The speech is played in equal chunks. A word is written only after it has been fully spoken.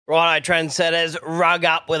Righto, trendsetters, rug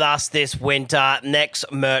up with us this winter. Next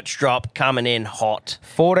merch drop coming in hot.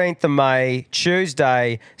 14th of May,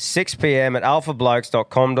 Tuesday, 6 p.m. at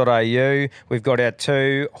alphablokes.com.au. We've got our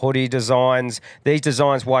 2 hoodie designs. These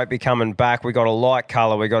designs won't be coming back. We've got a light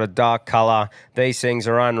colour. We've got a dark colour. These things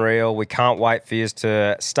are unreal. We can't wait for you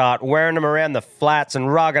to start wearing them around the flats and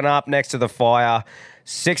rugging up next to the fire.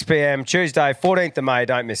 6 p.m, Tuesday, 14th of May.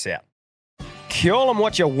 Don't miss out. Call them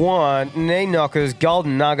what you want, knee knockers,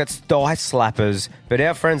 golden nuggets, thigh slappers, but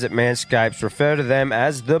our friends at Manscaped refer to them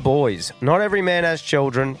as the boys. Not every man has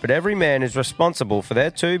children, but every man is responsible for their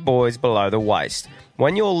 2 boys below the waist.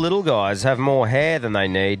 When your little guys have more hair than they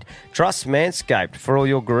need, trust Manscaped for all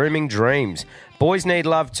your grooming dreams. Boys need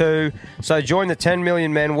love too, so join the 10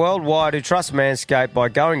 million men worldwide who trust Manscaped by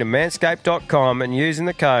going to manscaped.com and using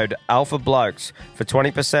the code ALPHABLOKES for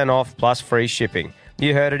 20% off plus free shipping.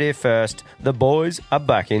 You heard it here first. The boys are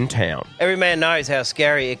back in town. Every man knows how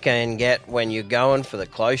scary it can get when you're going for the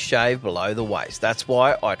close shave below the waist. That's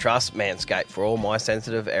why I trust Manscaped for all my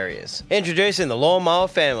sensitive areas. Introducing the Lawnmower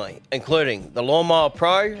family, including the Lawnmower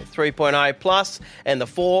Pro 3.0 Plus and the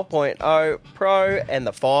 4.0 Pro and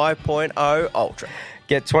the 5.0 Ultra.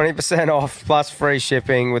 Get 20% off plus free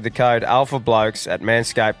shipping with the code ALPHABLOKES at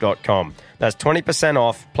manscaped.com. That's 20%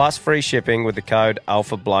 off plus free shipping with the code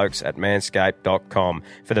ALPHABLOKES at manscaped.com.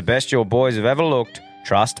 For the best your boys have ever looked,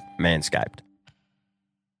 trust Manscaped.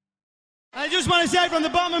 I just want to say from the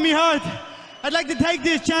bottom of my heart, I'd like to take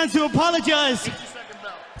this chance to apologise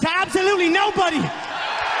to absolutely nobody.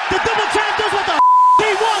 The double champ does what the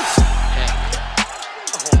he wants.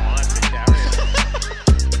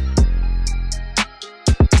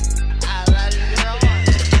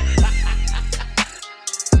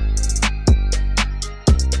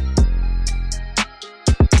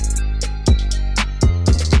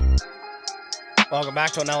 Welcome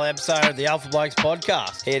back to another episode of the Alpha Blokes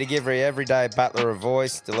podcast. Here to give your everyday battler a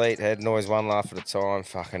voice. Delete head noise one laugh at a time.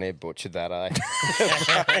 Fucking he butchered that, eh?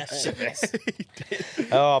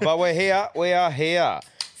 Oh, but we're here. We are here.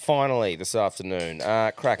 Finally, this afternoon.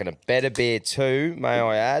 Cracking a better beer too, may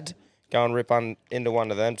I add. Go and rip into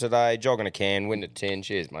one of them today. Jogging a can, win at 10.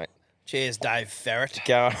 Cheers, mate. Cheers, Dave Ferret.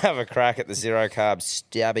 Go and have a crack at the Zero Carb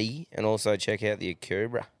Stubby and also check out the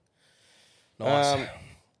Akubra. Nice.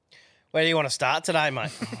 Where do you want to start today,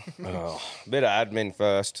 mate? Bit of admin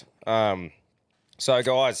first. So,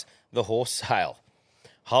 guys, the horse sale.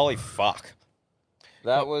 Holy fuck.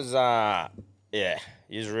 That was, yeah,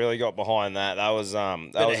 you just really got behind that. That was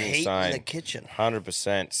Heat insane. in the kitchen.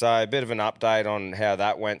 100%. So, a bit of an update on how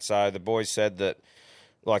that went. So, the boys said that,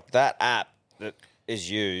 like, that app that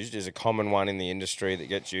is used is a common one in the industry that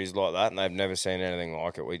gets used like that, and they've never seen anything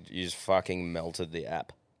like it. You just fucking melted the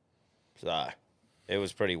app. So... it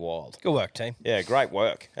was pretty wild. Good work, team. Yeah, great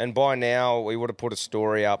work. And by now, we would have put a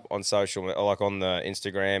story up on social, like on the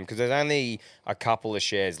Instagram, because there's only a couple of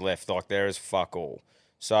shares left. Like, there is fuck all.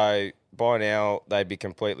 So by now, they'd be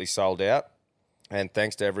completely sold out. And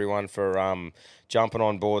thanks to everyone for jumping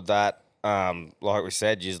on board that. Like we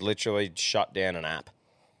said, you just literally shut down an app.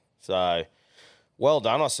 So well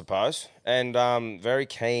done, I suppose. And very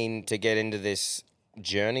keen to get into this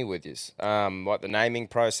journey with you. Like the naming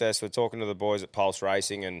process, we're talking to the boys at Pulse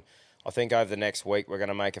Racing, and I think over the next week we're going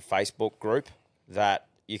to make a Facebook group that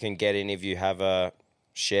you can get in if you have a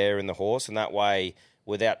share in the horse, and that way,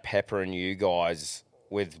 without peppering you guys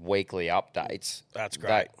with weekly updates, that's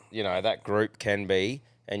great. That group can be,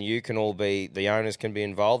 and you can all be, the owners can be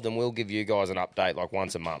involved, and we'll give you guys an update like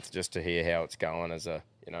once a month just to hear how it's going as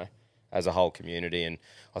a whole community. And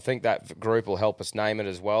I think that group will help us name it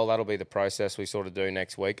as well. That'll be the process we sort of do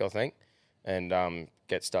next week, I think, and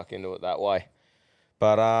get stuck into it that way.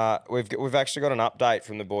 But we've actually got an update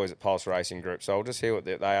from the boys at Pulse Racing Group, so I'll just hear what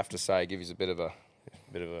they have to say, give you a bit of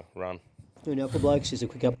a run. Doing Alpha Blokes is a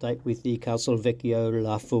quick update with the Castle Vecchio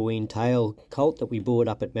La Fouine Tail colt that we bought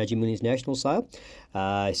up at Maggiemuni's National Sale.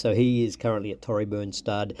 So he is currently at Torryburn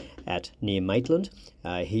Stud near Maitland.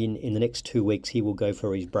 In the next 2 weeks he will go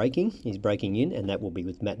for his breaking. He's breaking in, and that will be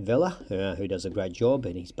with Matt Vella, who does a great job,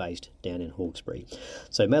 and he's based down in Hawkesbury.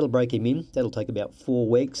 So Matt will break him in. That'll take about 4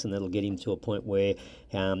 weeks, and that'll get him to a point where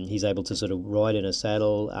he's able to sort of ride in a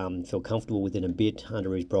saddle, feel comfortable within a bit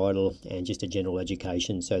under his bridle, and just a general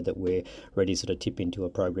education so that we're ready to sort of tip into a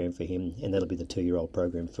program for him. And that'll be the 2-year-old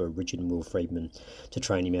program for Richard and Will Friedman to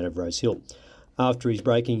train him out of Rose Hill. After his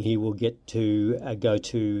breaking, he will get to go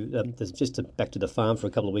to back to the farm for a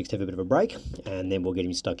couple of weeks to have a bit of a break, and then we'll get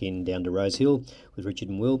him stuck in down to Rose Hill with Richard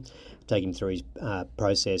and Will, take him through his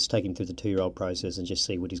process, take him through the 2-year-old process, and just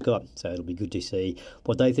see what he's got. So it'll be good to see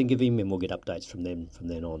what they think of him, and we'll get updates from them from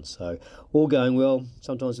then on. So all going well.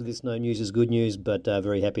 Sometimes with this, no news is good news, but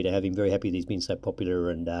very happy to have him. Very happy that he's been so popular,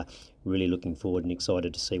 and really looking forward and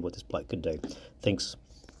excited to see what this bloke can do. Thanks.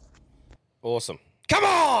 Awesome. Come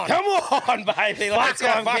on! Come on, baby. Let's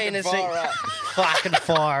go fucking fire up. Fucking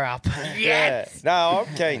fire up. Yes! Yeah. No,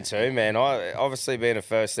 I'm keen too, man. Obviously, being a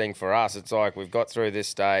first thing for us, it's like we've got through this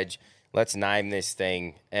stage. Let's name this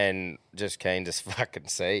thing and just keen to fucking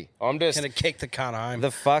see. I'm just Gonna kick the cunt home.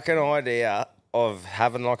 the fucking idea of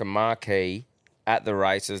having like a marquee at the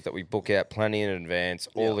races that we book out plenty in advance.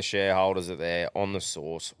 All the shareholders are there on the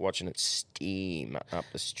sauce, watching it steam up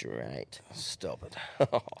the straight. Stop it.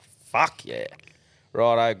 Oh, fuck yeah.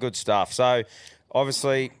 Righto, good stuff. So,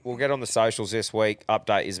 obviously, we'll get on the socials this week.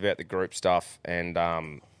 Update is about the group stuff and,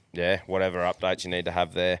 whatever updates you need to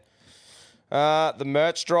have there. The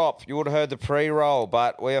merch drop. You would have heard the pre-roll,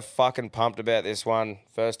 but we are fucking pumped about this one.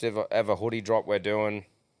 First ever hoodie drop we're doing.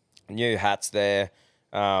 New hats there,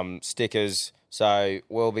 stickers. So,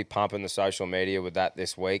 we'll be pumping the social media with that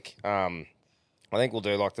this week. I think we'll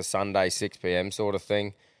do like the Sunday 6 p.m. sort of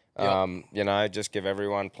thing. Just give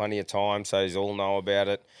everyone plenty of time so you all know about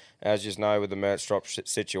it. As you know, with the merch drop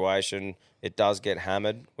situation, it does get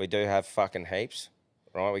hammered. We do have fucking heaps,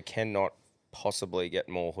 right? We cannot possibly get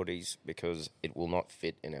more hoodies because it will not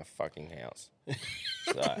fit in our fucking house.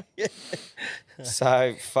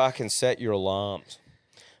 So fucking set your alarms.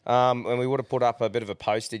 And we would have put up a bit of a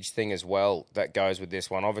postage thing as well that goes with this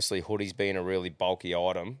one. Obviously, hoodies being a really bulky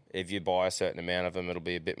item, if you buy a certain amount of them, it'll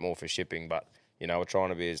be a bit more for shipping, but we're trying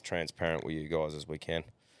to be as transparent with you guys as we can.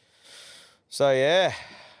 So, yeah,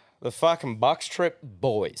 the fucking Bucks trip,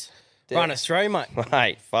 boys. Run us through, mate.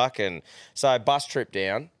 Mate, fucking. So, bus trip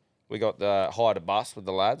down. We got hired a bus with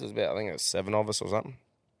the lads. It was about, I think it was 7 of us or something.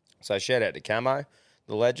 So, shout out to Camo,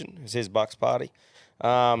 the legend. It was his Bucks party.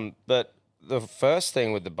 But the first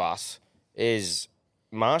thing with the bus is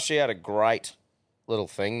Marshy had a great little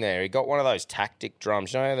thing there. He got one of those tactic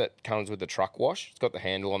drums, that comes with the truck wash. It's got the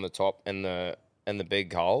handle on the top and the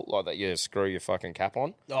big hole, like that you screw your fucking cap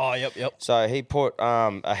on. Oh, yep. So he put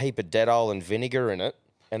a heap of Dettol and vinegar in it,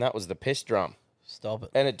 and that was the piss drum. Stop it.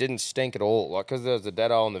 And it didn't stink at all. Like, because there was the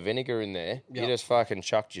Dettol and the vinegar in there, Yep. you just fucking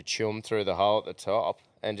chucked your chum through the hole at the top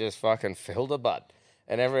and just fucking filled a bud.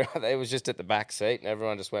 And everyone, it was just at the back seat, and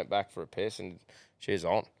everyone just went back for a piss, and she's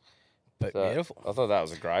on. But So beautiful. I thought that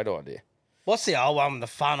was a great idea. What's the old one? The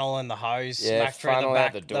funnel and the hose Yeah, smack through the funnel back,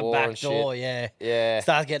 out the door and door. shit. Yeah. Yeah.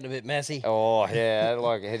 Starts getting a bit messy. Oh, yeah,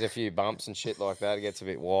 like hit a few bumps and shit like that. It gets a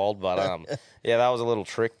bit wild. But, that was a little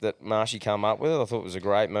trick that Marshy come up with. I thought it was a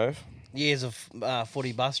great move. Years of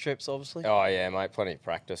footy bus trips, obviously. Oh, yeah, mate, plenty of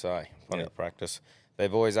practice, eh? Plenty of practice. Their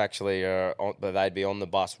boys actually but they'd be on the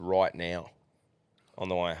bus right now on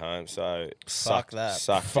the way home. So, Fuck that.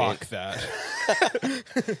 Fuck that.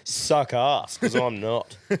 Suck ass, because I'm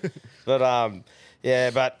not. But,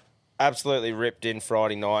 but absolutely ripped in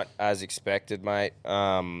Friday night as expected, mate.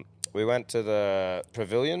 We went to the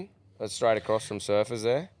Pavilion. That's straight across from Surfers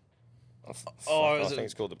there. I think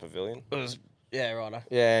it's called the Pavilion. It was, yeah, righto.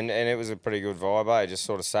 Yeah, and it was a pretty good vibe. I just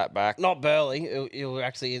sort of sat back. Not Burley. You were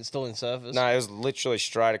actually still in Surfers. No, it was literally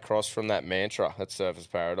straight across from that Mantra at Surfers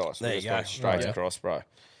Paradise. There We you just go. went straight Right. across, bro.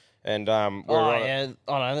 And we Oh, were on yeah.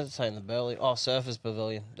 Oh, no, that's saying the Burley. Oh, Surfers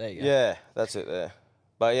Pavilion. There you go. Yeah, that's it there.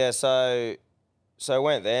 But yeah, so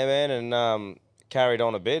went there, man, and carried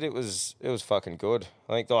on a bit. It was fucking good.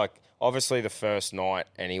 I think like obviously the first night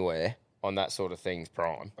anywhere on that sort of thing's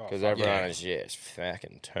prime because everyone is just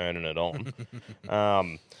fucking turning it on.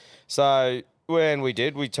 So when we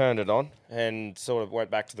turned it on and sort of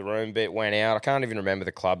went back to the room a bit, went out. I can't even remember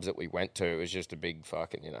the clubs that we went to. It was just a big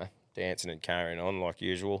fucking, dancing and carrying on like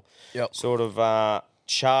usual. Yep. Sort of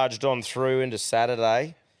charged on through into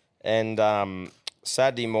Saturday and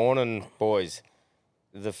Saturday morning, boys,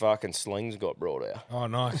 the fucking slings got brought out. Oh,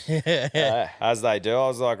 nice. As they do. I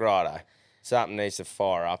was like, righto, something needs to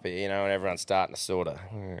fire up here, and everyone's starting to sort of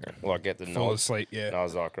like get the Fall nods. asleep, yeah. And I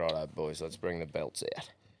was like, righto, boys, let's bring the belts out.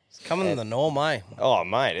 It's coming to the norm, eh? Oh,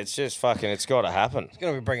 mate, it's just fucking, it's got to happen.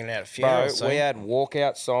 Going to be bringing out a Bro, funeral soon. we had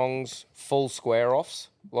walkout songs, full square-offs.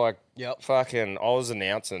 Like, Yep. fucking, I was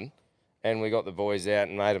announcing, and we got the boys out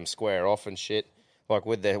and made them square off and shit, like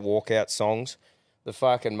with their walkout songs. The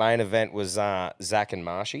fucking main event was Zach and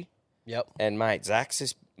Marshy. Yep. And, mate, Zach's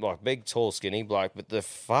this, like, big, tall, skinny bloke, but the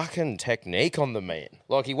fucking technique on the man.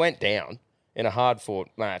 Like, he went down in a hard-fought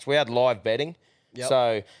match. We had live betting. Yep.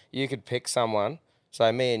 So you could pick someone.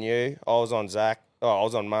 So me and you, I was on Zach. Oh, I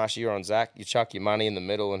was on Marsha, you were on Zach. You chuck your money in the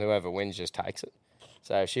middle and whoever wins just takes it.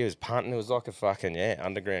 So if she was punting, it was like a fucking,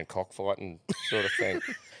 underground cockfighting sort of thing.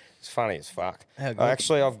 It's funny as fuck.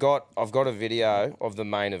 Actually, I've got a video of the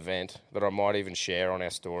main event that I might even share on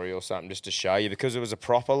our story or something just to show you, because it was a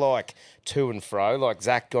proper like to and fro. Like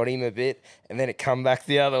Zach got him a bit and then it come back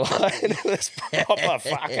the other way and it was proper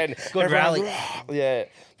fucking Good rally. Yeah,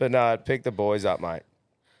 but no, it picked the boys up, mate.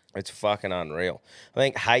 It's fucking unreal. I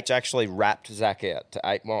think H actually wrapped Zach out to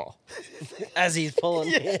 8 Mile. As he's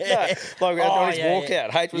pulling. Like on his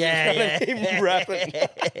walkout. H was in front of him rapping.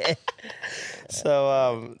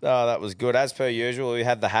 So that was good. As per usual, we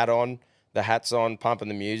had the hats on, pumping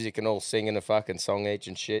the music and all singing a fucking song each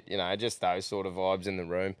and shit. You know, just those sort of vibes in the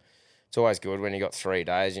room. It's always good when you got 3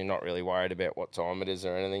 days. You're not really worried about what time it is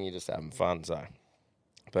or anything. You're just having fun. So,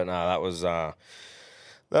 but no,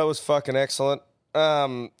 that was fucking excellent.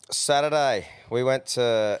 Saturday we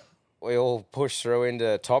all pushed through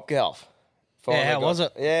into Topgolf. Yeah, how was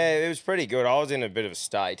it? Yeah, it was pretty good. I was in a bit of a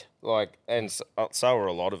state, and so were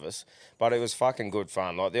a lot of us. But it was fucking good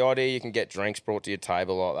fun. Like the idea you can get drinks brought to your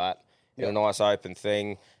table like that in a nice open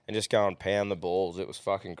thing, and just go and pound the balls. It was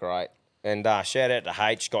fucking great. And shout out to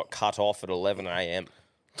H, got cut off at 11 a.m.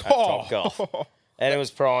 at Topgolf. And it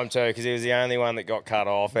was prime too, because he was the only one that got cut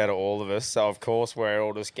off out of all of us. So, of course, we're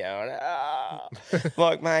all just going,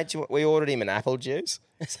 like, mate, we ordered him an apple juice.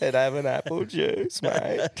 Said, have an apple juice,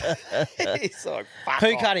 mate. He's like, fuck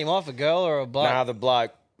Who off. cut him off, a girl or a bloke? Nah, the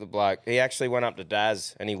bloke. He actually went up to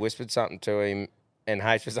Daz and he whispered something to him, and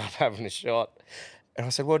H was up having a shot. And I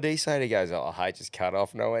said, what did he say? And he goes, H is cut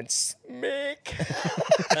off. And I went, smick.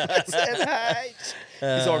 I said, H.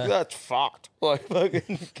 He's like, that's fucked. Like,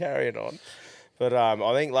 fucking carrying on. But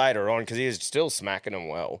I think later on, because he was still smacking him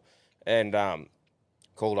well, and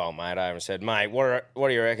called old mate over and said, mate, what do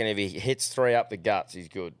you reckon if he hits 3 up the guts, he's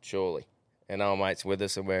good, surely? And old mate's with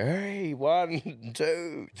us, and we're, hey, 1,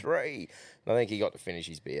 2, 3. And I think he got to finish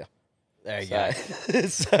his beer. There you go.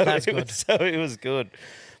 That's good. So it was good.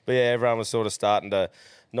 But yeah, everyone was sort of starting to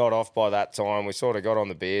nod off by that time. We sort of got on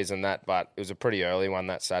the beers and that, but it was a pretty early one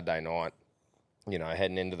that Saturday night, you know,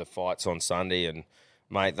 heading into the fights on Sunday. And,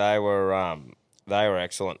 mate, they were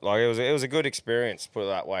excellent. Like it was a good experience, put it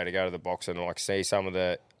that way, to go to the boxing and like see some of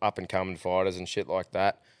the up and coming fighters and shit like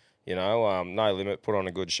that. You know, No Limit put on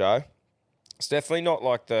a good show. It's definitely not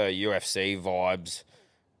like the UFC vibes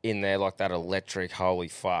in there, like that electric. Holy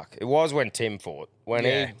fuck! It was when Tim fought, when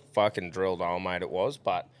he fucking drilled old mate. It was,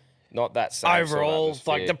 but not that same. Overall, sort of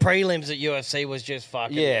like the prelims at UFC was just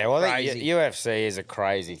fucking well, crazy. I think UFC is a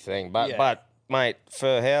crazy thing, but mate,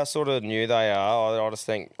 for how sort of new they are, I just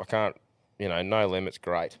think I can't. You know, No Limit's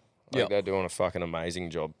great. Like they're doing a fucking amazing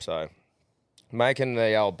job. So making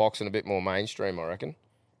the old boxing a bit more mainstream, I reckon.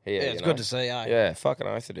 Here, it's good to see, eh? Yeah, fucking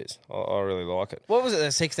oath it is. I really like it. What was it?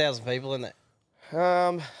 There's 6,000 people in there.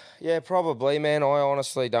 Yeah, probably, man. I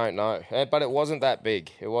honestly don't know. But it wasn't that big.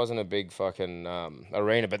 It wasn't a big fucking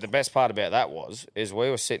arena. But the best part about that is we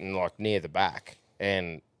were sitting like near the back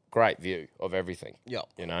and great view of everything. Yep.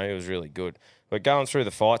 You know, it was really good. But going through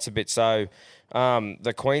the fights a bit, so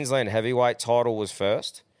the Queensland heavyweight title was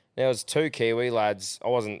first. There was 2 Kiwi lads. I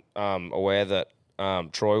wasn't aware that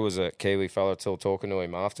Troy was a Kiwi fella till talking to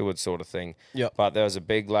him afterwards, sort of thing. Yep. But there was a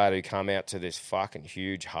big lad who come out to this fucking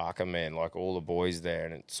huge haka, man, like all the boys there,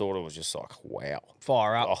 and it sort of was just like, wow.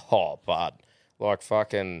 Fire up. Oh, bud. Like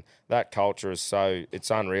fucking, that culture is it's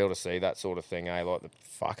unreal to see that sort of thing, eh? Like the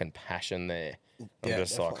fucking passion there. I'm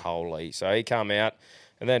just definitely. Like, holy. So he come out,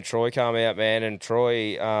 and then Troy come out, man, and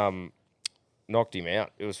Troy knocked him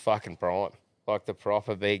out. It was fucking prime. Like the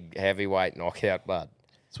proper big heavyweight knockout, bud.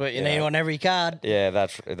 That's what you need on every card. Yeah,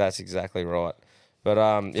 that's exactly right. But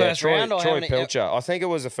first round or Troy Pilcher. I think it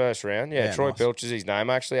was the first round. Yeah, Troy nice. Pilcher's his name.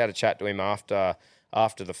 I actually had a chat to him after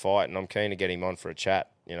the fight, and I'm keen to get him on for a chat.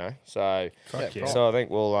 You know, so I think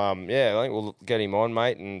we'll get him on,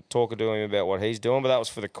 mate, and talk to him about what he's doing. But that was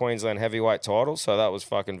for the Queensland heavyweight title, so that was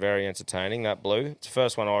fucking very entertaining. That blue. It's the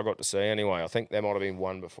first one I got to see anyway. I think there might have been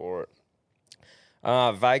one before it.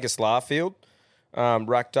 Vegas Larfield.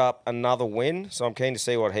 Racked up another win, so I'm keen to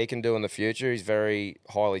see what he can do in the future. He's very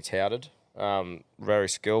highly touted, very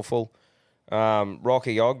skillful.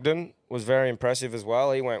 Rocky Ogden was very impressive as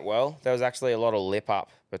well. He went well. There was actually a lot of lip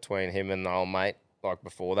up between him and the old mate, like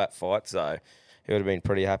before that fight, so he would have been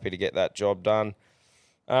pretty happy to get that job done.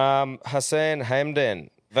 Hassan Hamdan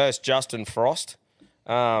versus Justin Frost.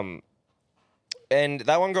 And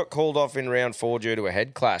that one got called off in round 4 due to a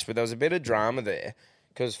head clash, but there was a bit of drama there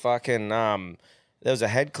because fucking... there was a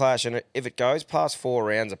head clash, and if it goes past 4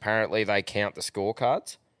 rounds, apparently they count the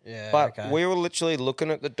scorecards. Yeah, But okay. we were literally looking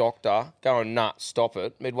at the doctor, going, nah, stop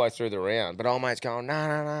it, midway through the round. But old mate's going,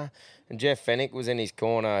 nah. And Jeff Fennick was in his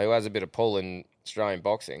corner, who has a bit of pull in Australian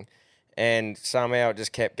boxing. And somehow it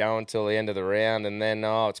just kept going till the end of the round. And then,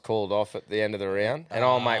 it's called off at the end of the round. And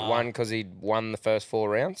old mate won because he'd won the first 4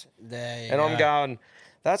 rounds. There you And go. I'm going,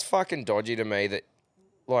 that's fucking dodgy to me that,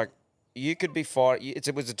 like, you could be fighting.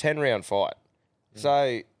 It was a 10-round fight.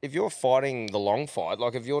 So if you're fighting the long fight,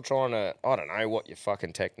 like if you're trying to, I don't know what your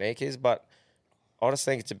fucking technique is, but I just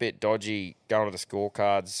think it's a bit dodgy going to the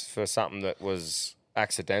scorecards for something that was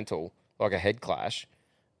accidental, like a head clash,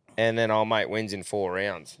 and then old mate wins in 4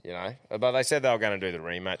 rounds, you know? But they said they were going to do the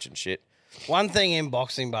rematch and shit. One thing in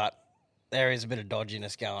boxing, but there is a bit of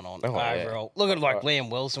dodginess going on overall. Look at Liam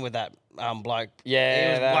Wilson with that bloke. Yeah, he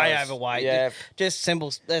was that way was- overweight. yeah. Just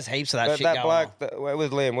simple. There's heaps of that But shit that going bloke on.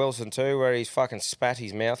 with Liam Wilson too, where he's fucking spat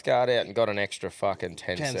his mouth guard out and got an extra fucking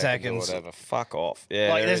 10 seconds or whatever. Fuck off.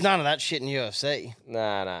 Yeah, Like, there's is- none of that shit in UFC.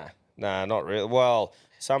 Nah, not really. Well,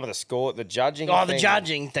 some of the judging. Oh, the thing,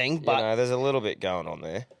 judging thing, but you know, there's a little bit going on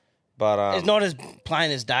there. But it's not as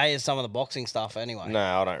plain as day as some of the boxing stuff anyway. No,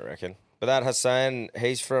 I don't reckon. But that Hassan,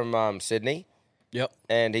 he's from Sydney, Yep.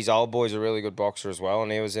 and his old boy's a really good boxer as well,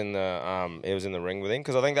 and he was in the ring with him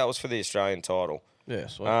because I think that was for the Australian title. Yeah,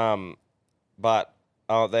 sweet. But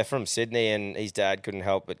they're from Sydney, and his dad couldn't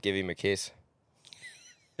help but give him a kiss.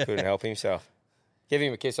 Couldn't help himself. Give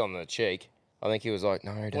him a kiss on the cheek. I think he was like,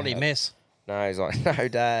 "No, Dad." What did he miss? No, he's like, "No,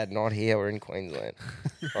 Dad, not here. We're in Queensland."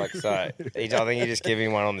 Like, so I think he just gave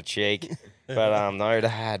him one on the cheek. But no,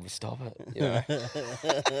 Dad, stop it. You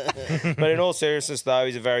know. But in all seriousness, though,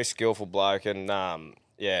 he's a very skillful bloke, and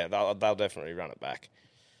yeah, they'll definitely run it back.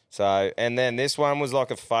 So, and then this one was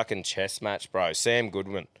like a fucking chess match, bro. Sam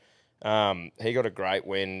Goodwin, he got a great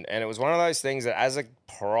win, and it was one of those things that, as a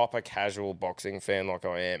proper casual boxing fan like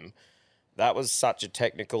I am, that was such a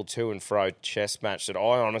technical to and fro chess match that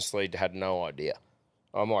I honestly had no idea.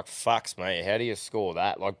 I'm like, fucks me, how do you score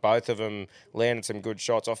that? Like, both of them landed some good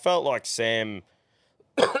shots. I felt like Sam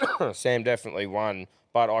definitely won,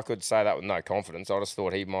 but I could say that with no confidence. I just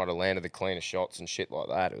thought he might have landed the cleaner shots and shit like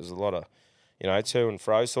that. It was a lot of, you know, to and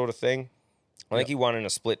fro sort of thing. I think he won in a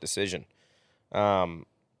split decision.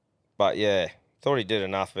 But yeah, thought he did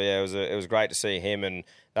enough. But yeah, it was great to see him, and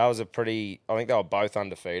that was a pretty. I think they were both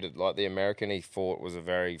undefeated. Like, the American he fought was a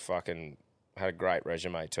very fucking had a great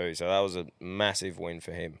resume too. So that was a massive win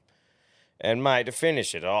for him. And mate, to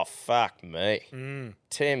finish it off, fuck me,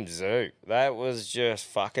 Tim Tszyu, that was just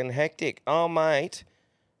fucking hectic. Oh mate,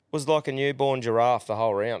 was like a newborn giraffe the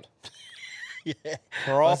whole round. Yeah.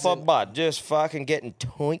 Proper bud, just fucking getting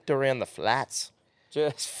toinked around the flats.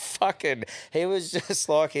 Just fucking, he was just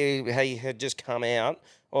like he had just come out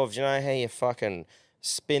of, you know how you fucking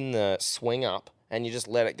spin the swing up and you just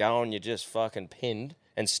let it go and you just fucking pinned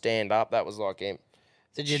and stand up. That was like him.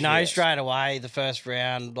 Did you know straight away the first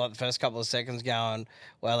round, like the first couple of seconds going,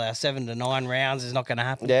 well, our 7 to 9 rounds is not going to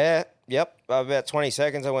happen? Yeah, yep. About 20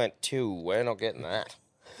 seconds, I went, we're not getting that.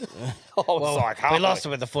 I was like, we lost it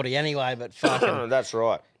with the footy anyway, but fucking. That's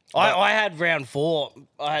right. I had round 4.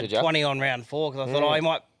 I had Did ya? 20 on round 4 because I thought, I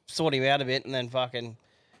might sort him out a bit and then fucking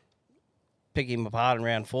pick him apart in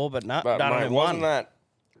round 4, but no, But done mate, it in wasn't one. that?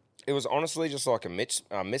 It was honestly just like a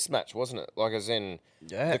mismatch, wasn't it? Like, as in,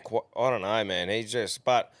 Yeah. I don't know, man. He's just,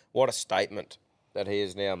 but what a statement that he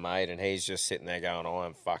has now made, and he's just sitting there going,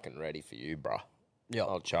 "I'm fucking ready for you, bruh." Yeah.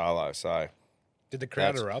 Old Charlo. So, Did the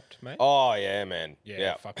crowd That's- erupt, mate? oh yeah, man.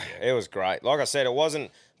 Yeah, fuck yeah. It was great. Like I said, it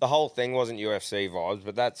wasn't the whole thing wasn't UFC vibes,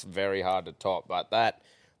 but that's very hard to top. But that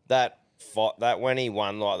fight, that when he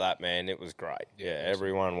won like that, man, it was great. Yeah,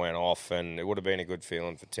 everyone went off, and it would have been a good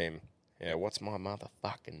feeling for Tim. Yeah, what's my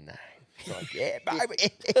motherfucking name? Like, yeah,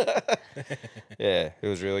 baby. Yeah, it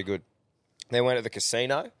was really good. Then went to the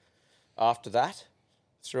casino after that.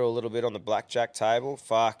 Threw a little bit on the blackjack table.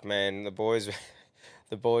 Fuck, man, the boys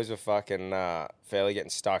were fucking fairly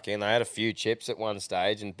getting stuck in. They had a few chips at one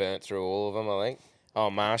stage and burnt through all of them, I think.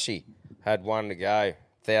 Oh, Marshy had one to go,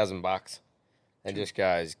 $1,000, and just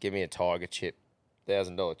goes, "Give me a tiger chip,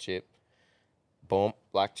 $1,000 chip." Boom,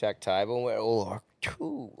 blackjack table. We're all like,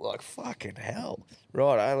 "Ooh, like fucking hell."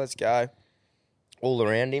 Righto, let's go. All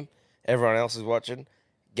around him, everyone else is watching.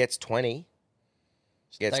 Gets 20,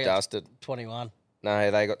 gets They got dusted. 21.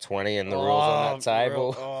 No, they got 20, and the rules on that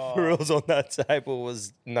table, real- rules on that table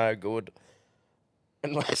was no good.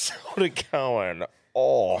 And we're sort of going,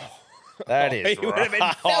 "Oh, that is he would have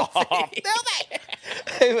been filthy.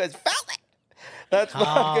 He was filthy. That's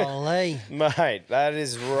fucking, Holy. mate. That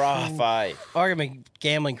is rough, eh? I reckon my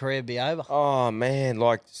gambling career would be over. Oh man,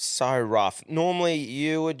 like so rough. Normally,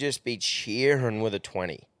 you would just be cheering with a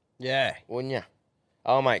 20, Yeah. wouldn't you?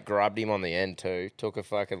 Oh, mate, grabbed him on the end too. Took a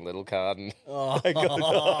fucking little card and Oh.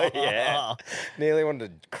 yeah, nearly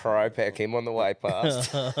wanted to crow peck him on the way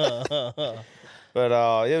past. But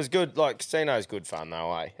it was good. Like casino's good fun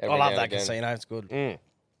though, eh? I love that casino. It's good.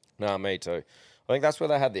 No, me too. I think that's where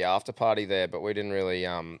they had the after party there, but we didn't really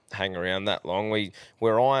hang around that long.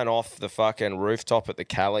 We're eyeing off the fucking rooftop at the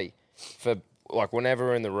Cali for like whenever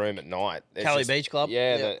we're in the room at night. Cali Beach Club?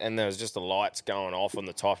 Yeah, Yeah. and there was just the lights going off on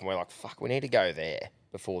the top, and we're like, fuck, we need to go there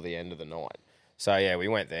before the end of the night. So yeah, we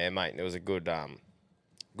went there, mate. And it was a good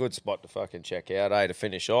spot to fucking check out, to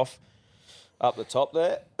finish off up the top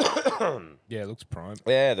there. Yeah, it looks prime.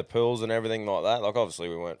 Yeah, the pools and everything like that. Like obviously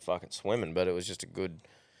we weren't fucking swimming, but it was just a good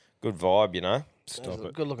vibe, you know. Stop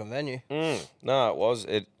it. Good looking venue. No, it was.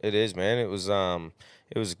 It is, man. It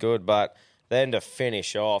was good. But then to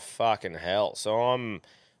finish off, fucking hell. So I'm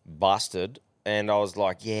busted, and I was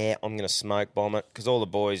like, yeah, I'm gonna smoke bomb it because all the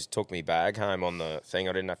boys took me bag home on the thing.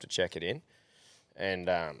 I didn't have to check it in, and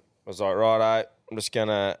I was like, righto, I'm just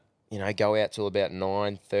gonna, go out till about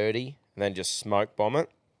 9:30, and then just smoke bomb it.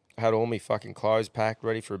 I had all my fucking clothes packed,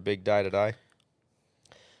 ready for a big day today.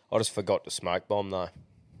 I just forgot to smoke bomb though.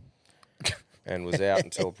 And was out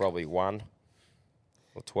until probably 1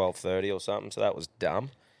 or 12:30 or something. So that was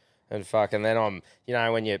dumb. And then I'm,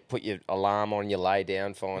 when you put your alarm on, you lay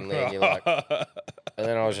down finally, and you're like, and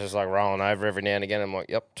then I was just like rolling over every now and again. I'm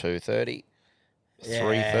like, yep, 2:30,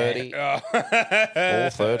 3:30,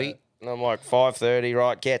 4:30, and I'm like 5:30.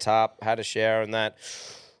 Right, get up, had a shower and that.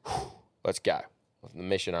 Let's go. The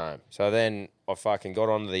mission home. So then I fucking got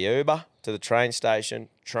onto the Uber to the train station,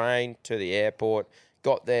 train to the airport.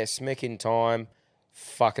 Got there, smick in time,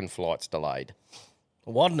 fucking flight's delayed.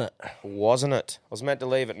 Wasn't it? Wasn't it? I was meant to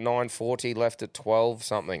leave at 9:40, left at 12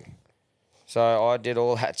 something. So I did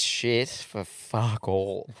all that shit for fuck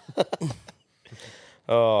all.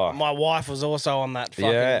 Oh, My wife was also on that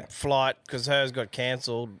fucking Yeah. flight because hers got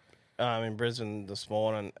cancelled in Brisbane this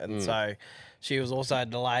morning. And so she was also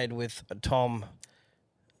delayed with Tom.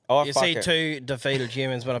 You see two defeated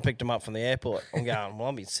humans when I picked them up from the airport. I'm going, well,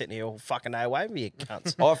 I'll be sitting here all fucking day waiting for you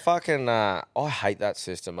cunts. I hate that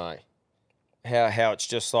system, eh? How it's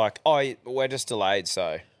just like, oh, we're just delayed,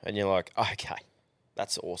 so. And you're like, okay,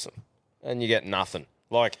 that's awesome. And you get nothing.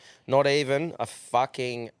 Like, not even a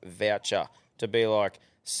fucking voucher to be like,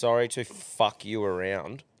 sorry to fuck you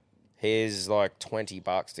around. Here's like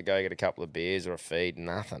 $20 to go get a couple of beers or a feed.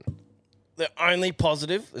 Nothing. The only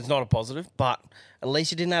positive, it's not a positive, but at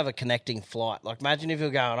least you didn't have a connecting flight. Like, imagine if you're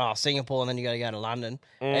going, Singapore, and then you got to go to London,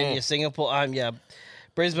 and your Singapore, your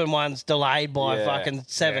Brisbane one's delayed by fucking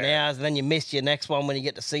 7 hours, and then you miss your next one when you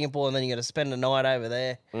get to Singapore, and then you got to spend the night over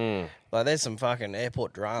there. Like, there's some fucking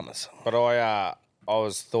airport dramas. But I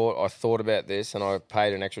thought about this, and I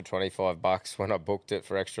paid an extra $25 when I booked it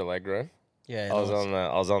for extra leg room. Yeah, I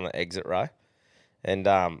was on the exit row. And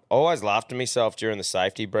I always laughed to myself during the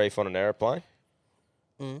safety brief on an aeroplane.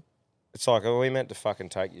 It's like, are we meant to fucking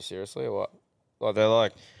take you seriously or what? Like, they're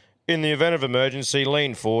like, in the event of emergency,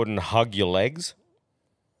 lean forward and hug your legs.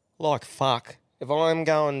 Like, fuck. If I'm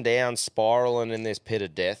going down spiraling in this pit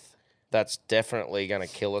of death, that's definitely going to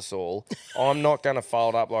kill us all. I'm not going to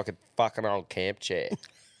fold up like a fucking old camp chair.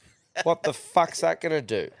 What the fuck's that going to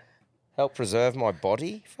do? Help preserve my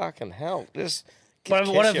body? Fucking hell. Just...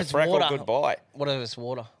 What if it's water? Goodbye. What if it's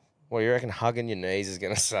water? Well, you reckon hugging your knees is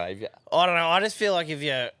going to save you? I don't know. I just feel like if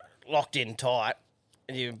you're locked in tight,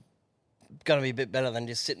 you're going to be a bit better than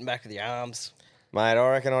just sitting back with your arms. Mate,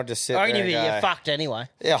 I reckon I'd just sit there and go... you're fucked anyway.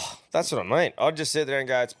 Yeah, that's what I mean. I'd just sit there and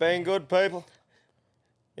go, it's been good, people.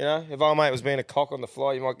 You know, if our mate was being a cock on the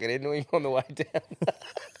fly, you might get into him on the way down.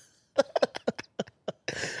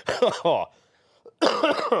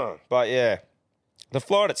 But, yeah. The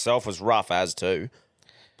flight itself was rough as too.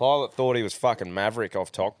 Pilot thought he was fucking Maverick off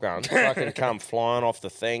Top Gun. Fucking come flying off the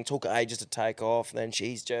thing. Took ages to take off. Then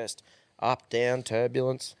she's just up, down,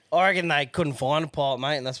 turbulence. I reckon they couldn't find a pilot,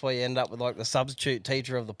 mate, and that's why you end up with like the substitute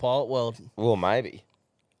teacher of the pilot world. Well, maybe.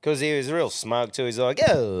 Because he was real smug too. He's like,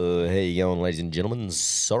 oh, how you going, ladies and gentlemen?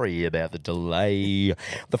 Sorry about the delay.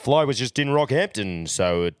 The fly was just in Rockhampton,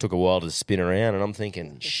 so it took a while to spin around. And I'm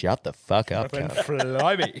thinking, shut the fuck up, cunt.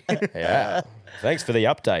 Fly me. Yeah. Thanks for the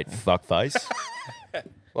update, fuckface.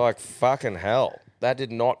 Like, fucking hell. That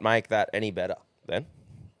did not make that any better then.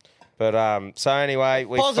 But, so anyway.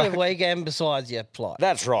 Positive weekend besides your flight.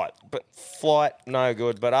 That's right. But flight, no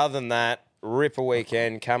good. But other than that, ripper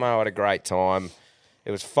weekend. Camo had a great time. It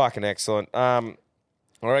was fucking excellent. I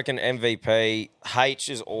reckon MVP, H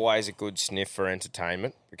is always a good sniff for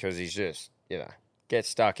entertainment because he's just, gets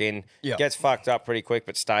stuck in, gets fucked up pretty quick,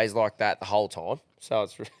 but stays like that the whole time. So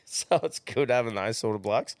it's good having those sort of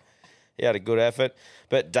blokes. He had a good effort.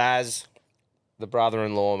 But Daz, the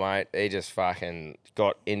brother-in-law, mate, he just fucking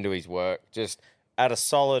got into his work. Just at a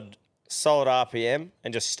solid RPM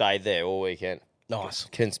and just stayed there all weekend. Nice.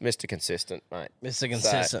 Mr. Consistent, mate. Mr.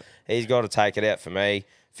 Consistent. So he's got to take it out for me.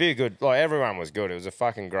 Few good, like everyone was good. It was a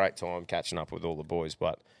fucking great time catching up with all the boys,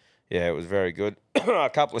 but yeah, it was very good. A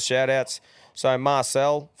couple of shout outs. So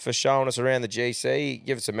Marcel for showing us around the GC. He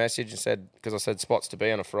gave us a message and said, because I said spots to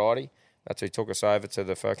be on a Friday. That's who took us over to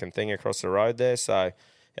the fucking thing across the road there. So he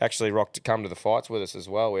actually rocked to come to the fights with us as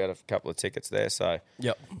well. We had a couple of tickets there. So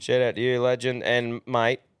Yep. shout out to you, legend. And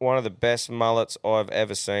mate, one of the best mullets I've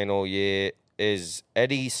ever seen all year is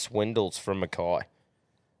Eddie Swindles from Mackay.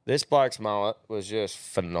 This bloke's mullet was just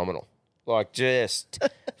phenomenal. Like, just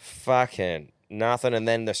fucking nothing. And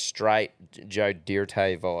then the straight Joe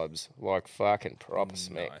Dirte vibes. Like, fucking proper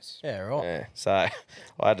smack. Nice. Yeah, right. Yeah, so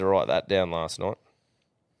I had to write that down last night.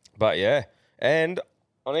 But, yeah. And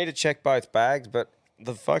I need to check both bags, but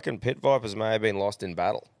the fucking Pit Vipers may have been lost in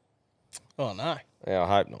battle. Oh, no. Yeah, I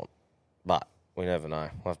hope not. But we never know.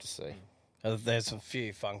 We'll have to see. There's a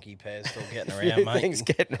few funky pairs still getting around, mate. Things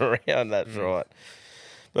getting around, that's right.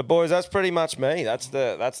 But boys, that's pretty much me. That's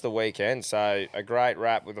the weekend. So a great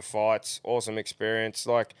wrap with the fights, awesome experience.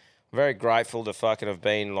 Like, very grateful to fucking have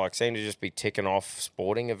been seem to just be ticking off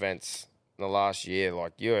sporting events in the last year,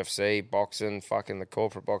 like UFC, boxing, fucking the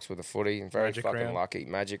corporate box with the footy. Very Magic fucking round. lucky.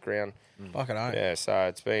 Magic round. Fucking oath. Yeah, so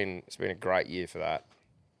it's been a great year for that.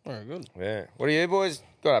 Very good. Yeah. What are you boys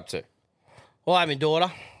got up to? Well, I have my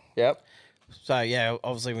daughter. Yep. So, yeah,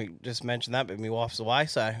 obviously we just mentioned that, but my wife's away,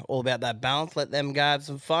 so all about that balance. Let them go have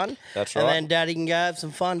some fun. That's And right. then Daddy can go have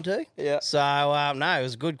some fun too. Yeah. So, no, it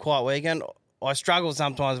was a good, quiet weekend. I struggle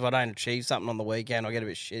sometimes if I don't achieve something on the weekend. I get a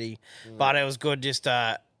bit shitty. But it was good just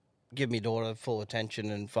to give my daughter full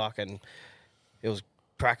attention and fucking... It was a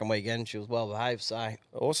cracking weekend. She was well behaved, so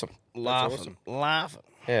Awesome. laughing.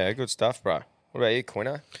 Yeah, good stuff, bro. What about you,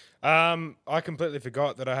 Quino? I completely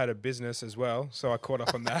forgot that I had a business as well, so I caught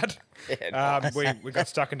up on that. Yeah, nice. We got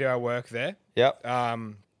stuck into our work there. Yep.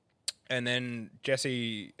 And then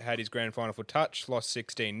Jesse had his grand final for touch, lost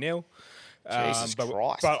 16-0. Jesus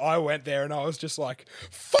Christ. But I went there and I was just like,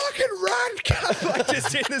 fucking run, cunt. Like,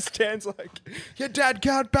 just in the stands, like, your dad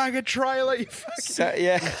can't bang a trailer, you fucking So,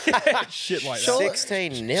 yeah. shit like Sure.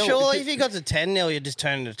 16-0. Surely if you got to 10-0, you'd just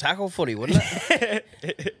turn into tackle footy, wouldn't it?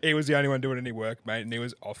 that. He was the only one doing any work, mate, and he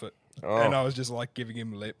was off it. Oh. And I was just like giving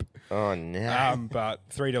him lip. Oh, no. But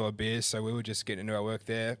 $3 beers, so we were just getting into our work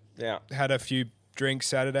there. Yeah. Had a few drinks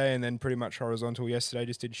Saturday and then pretty much horizontal yesterday.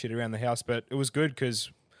 Just did shit around the house, but it was good because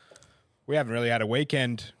we haven't really had a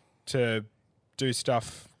weekend to do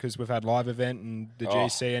stuff because we've had live event and the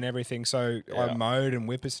GC and everything. So I mowed and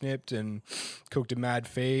whippersnipped and cooked a mad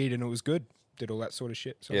feed and it was good. Did all that sort of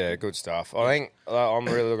shit. So Yeah, good stuff. I think I'm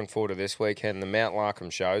really looking forward to this weekend. The Mount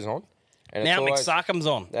Larkham show's on. And Now it's always- McSuckham's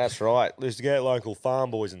on. That's right. Let's get local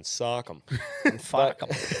farm boys and sock them. Fuck 'em.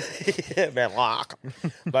 Yeah, Mount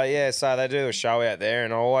Larkham. But yeah, so they do a show out there,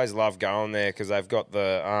 and I always love going there because they've got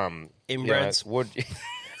the Inbreds. wood,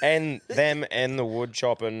 and them and the wood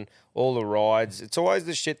chopping, all the rides. It's always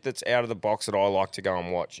the shit that's out of the box that I like to go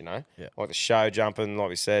and watch. You know, like the show jumping, like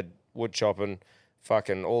we said, wood chopping.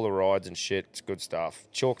 Fucking all the rides and shit. It's good stuff.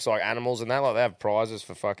 Chalks like animals and that. Like they have prizes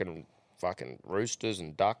for fucking roosters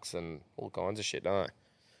and ducks and all kinds of shit, don't they?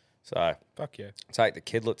 So fuck yeah. take the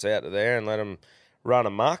kidlets out of there and let them run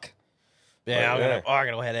amok. Yeah, Yeah. I'm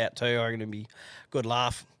gonna head out too. I'm gonna be good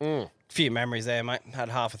laugh. Few memories there, mate. Had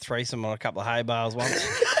half a threesome on a couple of hay bales once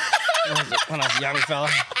when I was a young fella.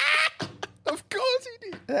 Of course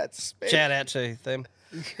he did. That's special. Shout out to them.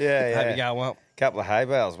 Yeah, Hope yeah. you going well. Couple of hay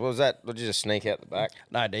bales. What was that? Did you just sneak out the back?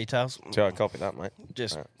 No details. So I copied that, mate.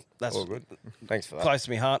 Just Alright. that's All good. Thanks for that. close to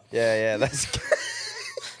me heart. Yeah, that's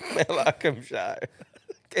Malcolm show.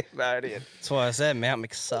 Cambodian. That's why I said Mount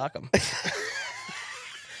McSuckham.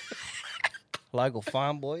 Local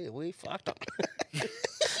farm boy, we fucked up.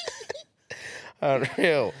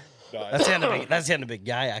 Unreal. That sounded a bit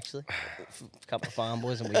gay, actually. A couple of farm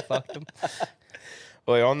boys and we fucked them.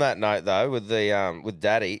 Well, on that note though, with the with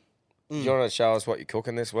Daddy, do you want to show us what you're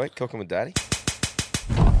cooking this week? Cooking with Daddy.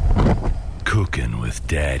 Cooking with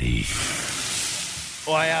Daddy.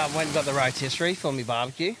 I went and got the rotisserie for my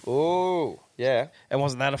barbecue. Oh, yeah. And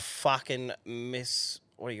wasn't that a fucking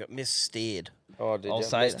missteered? Oh, did I'll you?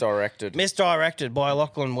 say Misdirected. Misdirected by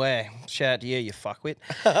Lachlan Ware. Shout out to you fuckwit.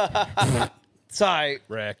 So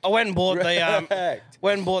Wrecked. I went and bought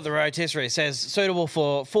the rotisserie. It says suitable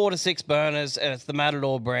for 4 to 6 burners, and it's the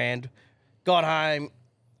Matador brand. Got home,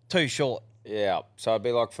 too short. Yeah. So it'd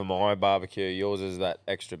be like for my barbecue, yours is that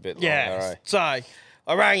extra bit longer, Yeah. eh? So I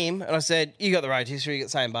I rang him and I said, you got the rotisserie, you got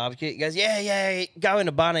the same barbecue. He goes, yeah, go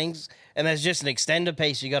into Bunnings and there's just an extender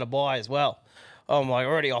piece you got to buy as well. I'm like,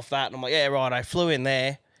 already off that. And I'm like, yeah, right. I flew in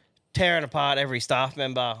there, tearing apart every staff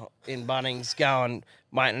member in Bunnings, going,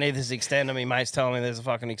 mate, I need this extender. My mate's telling me there's a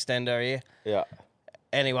fucking extender here. Yeah.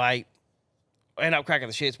 Anyway, I ended up cracking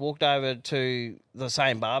the shits, walked over to the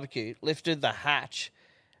same barbecue, lifted the hatch,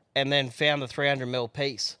 and then found the 300ml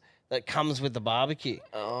piece that comes with the barbecue.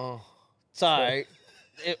 Oh. So I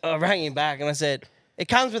rang him back and I said, it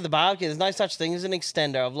comes with the barbecue. There's no such thing as an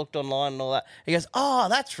extender. I've looked online and all that. He goes, oh,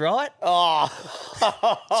 that's right. Oh. So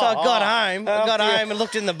I got home and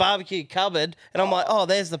looked in the barbecue cupboard and I'm like, oh,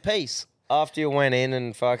 there's the piece. After you went in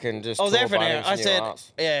and fucking just I was there for an tore hour. Bunnings I in your said,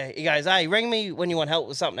 arse. yeah. He goes, hey, ring me when you want help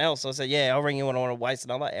with something else. I said, yeah, I'll ring you when I want to waste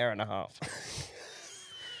another hour and a half.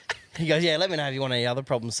 He goes, yeah, let me know if you want any other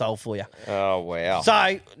problems solved for you. Oh, wow.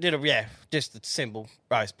 So, just a simple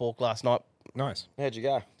roast pork last night. Nice. How'd you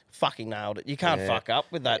go? Fucking nailed it. You can't Yeah. fuck up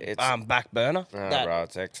with that It's- back burner. Oh, That- bro,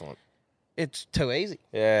 it's excellent. It's too easy.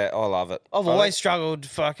 Yeah, I love it. I've I always think- struggled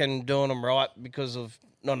fucking doing them right because of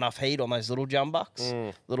not enough heat on those little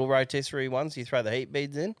jumbucks, little rotisserie ones. You throw the heat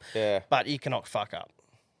beads in, Yeah. but you cannot fuck up.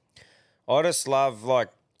 I just love, I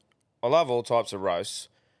love all types of roasts,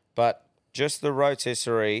 but just the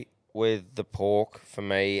rotisserie with the pork for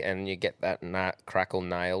me, and you get that crackle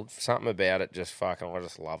nailed. Something about it just fucking, I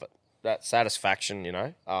just love it. That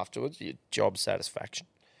satisfaction, afterwards, your job satisfaction.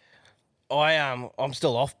 I'm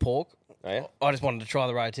still off pork. Oh, yeah? I just wanted to try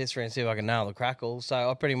the rotisserie and see if I can nail the crackle. So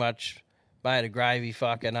I pretty much made a gravy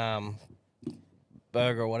fucking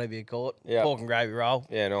burger or whatever you call it. Yeah. Pork and gravy roll.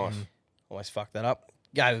 Yeah, nice. Always fucked that up.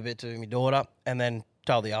 Gave a bit to my daughter and then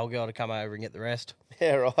told the old girl to come over and get the rest.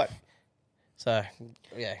 Yeah, right. So,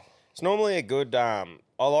 yeah. It's normally a good, I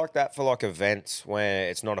like that for events where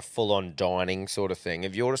it's not a full-on dining sort of thing.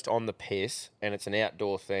 If you're just on the piss and it's an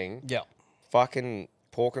outdoor thing, Yeah. fucking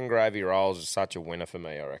pork and gravy rolls is such a winner for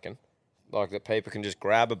me, I reckon. That people can just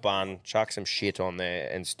grab a bun, chuck some shit on there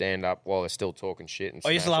and stand up while they're still talking shit. And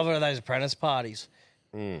I used to smash love one of those apprentice parties.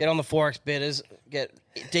 Get on the Forex bitters, get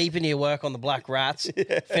deep into your work on the black rats,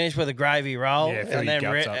 finish with a gravy roll, Yeah, fill your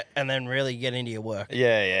guts up. and then really get into your work.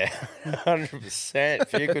 Yeah, 100%. A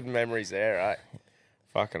few good memories there, right?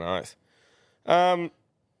 Fucking oath.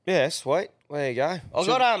 Yeah, sweet. There you go. I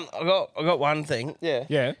got one thing. Yeah.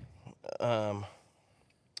 Yeah. Have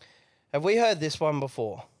we heard this one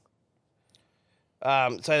before?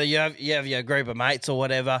 So you have your group of mates or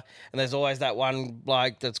whatever, and there's always that one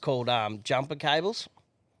bloke that's called jumper cables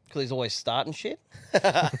because he's always starting shit.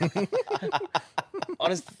 I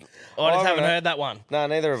just haven't heard that one. No,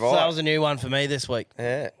 neither have So I. that was a new one for me this week.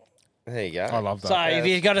 Yeah. There you go. I love that. So if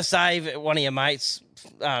you've got to save one of your mates'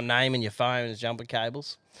 name in your phone as jumper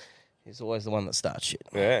cables, he's always the one that starts shit.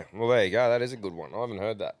 Yeah. Well, there you go. That is a good one. I haven't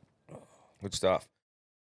heard that. Good stuff.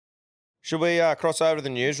 Should we cross over to the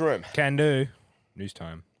newsroom? Can do. News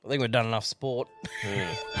time. I think we've done enough sport.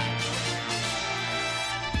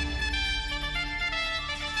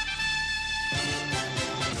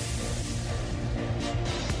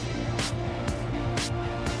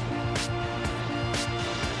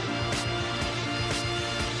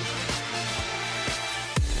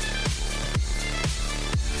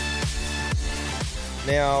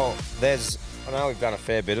 Now, I know we've done a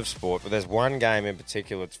fair bit of sport, but there's one game in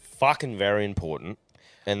particular that's fucking very important,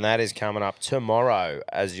 and that is coming up tomorrow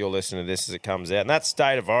as you're listening to this as it comes out, and that's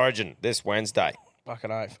State of Origin this Wednesday.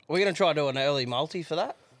 Fucking oath. We're going to try to do an early multi for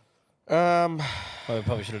that. Well, we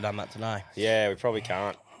probably should have done that today. Yeah, we probably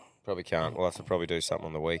can't. We'll have to probably do something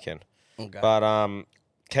on the weekend. Okay. But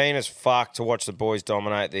keen as fuck to watch the boys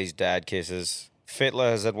dominate these dad kisses. Fittler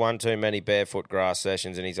has had one too many barefoot grass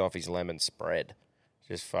sessions and he's off his lemon spread.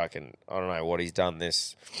 Just fucking, I don't know what he's done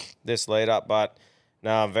this lead up, but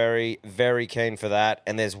no, I'm very, very keen for that.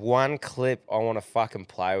 And there's one clip I want to fucking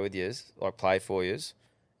play with yous, play for yous,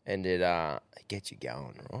 and it gets you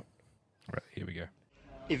going, right? Right, here we go.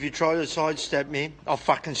 If you try to sidestep me, I'll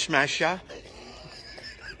fucking smash you.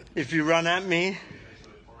 If you run at me,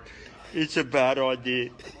 it's a bad idea.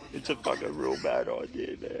 It's a fucking real bad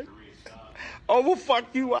idea, man. I will fuck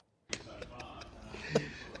you up.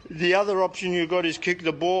 The other option you got is kick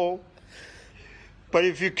the ball. But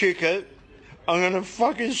if you kick it, I'm gonna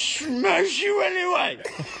fucking smash you anyway.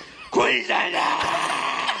 Queenslander!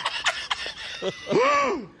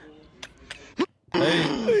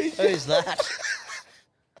 Who's that?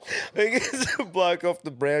 I think it's a bloke off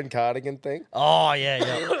the brown cardigan thing. Oh,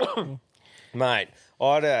 yeah. Mate,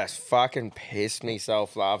 I just fucking pissed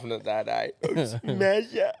myself laughing at that, eh?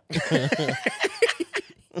 Smash ya.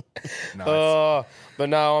 Nice. Oh, but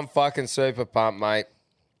no, I'm fucking super pumped, mate.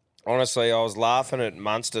 Honestly, I was laughing at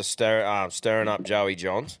Munster stirring up Joey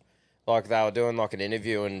Johns. Like, they were doing, like, an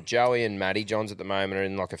interview, and Joey and Matty Johns at the moment are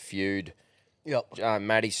in, like, a feud. Yep.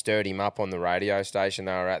 Matty stirred him up on the radio station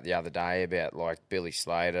they were at the other day about, like, Billy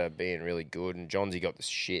Slater being really good, and Johnsy got the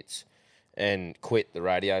shits and quit the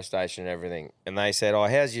radio station and everything. And they said, oh,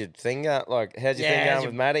 how's your thing going? Like, how's your thing going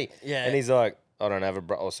with Matty? Yeah. And he's like, I don't have a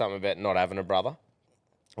brother, or something about not having a brother,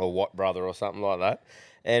 or what brother, or something like that.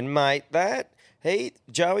 And, mate,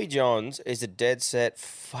 Joey Johns is a dead set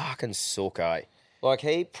fucking sook, eh? Like,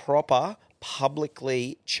 he proper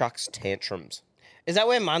publicly chucks tantrums. Is that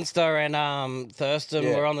where Munster and Thurston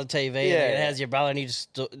were on the TV? Yeah. And how's your brother? And he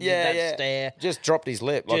just did that stare. Just dropped his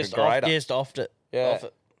lip like Just a grater. just offed it. Yeah. Off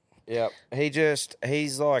it. Yeah.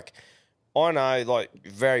 He's like, I know, like,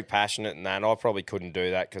 very passionate and that. I probably couldn't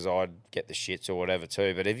do that because I'd get the shits or whatever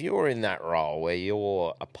too. But if you're in that role where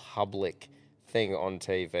you're a public thing on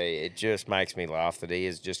TV, it just makes me laugh that he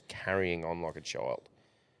is just carrying on like a child.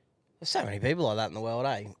 There's so many people like that in the world,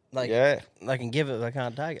 eh? Like, they can give it, they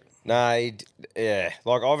can't take it. No,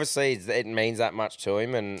 like, obviously it means that much to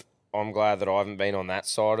him, and I'm glad that I haven't been on that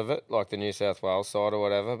side of it, like the New South Wales side or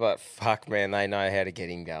whatever, but fuck, man, they know how to get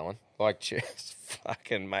him going. Like, just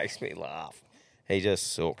fucking makes me laugh. He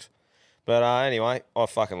just sucks. But anyway, I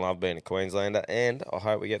fucking love being a Queenslander, and I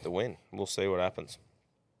hope we get the win. We'll see what happens.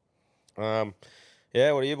 What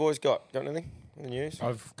do you boys got? Got anything in the news?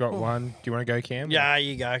 I've got one. Do you want to go, Cam? Yeah,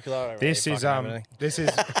 you go. 'Cause I don't This is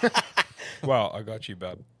well, I got you,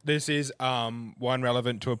 bub. This is one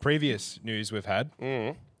relevant to a previous news we've had.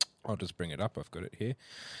 I'll just bring it up. I've got it here.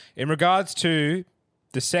 In regards to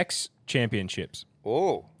the sex championships.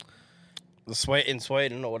 Oh. in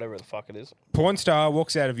Sweden or whatever the fuck it is. Porn star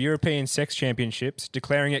walks out of European sex championships,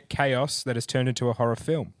 declaring it chaos that has turned into a horror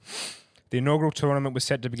film. The inaugural tournament was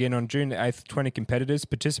set to begin on June 8th. 20 competitors,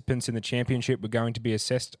 participants in the championship, were going to be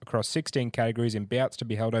assessed across 16 categories in bouts to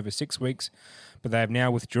be held over 6 weeks, but they have now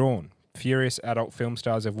withdrawn. Furious adult film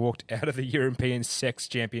stars have walked out of the European sex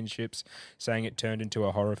championships, saying it turned into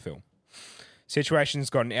a horror film. Situation's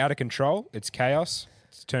gotten out of control. It's chaos.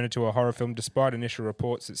 It's turned into a horror film. Despite initial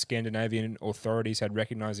reports that Scandinavian authorities had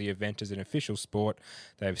recognised the event as an official sport,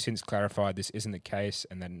 they have since clarified this isn't the case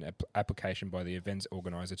and that an application by the event's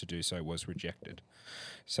organiser to do so was rejected.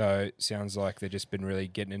 So, sounds like they've just been really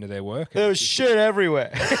getting into their work. There was shit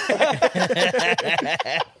everywhere.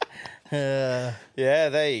 Yeah,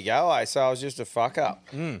 there you go. So I was just a fuck up,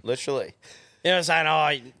 literally. You know,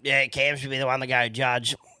 saying, Cam should be the one to go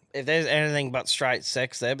judge. If there's anything but straight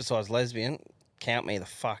sex there besides lesbian, count me the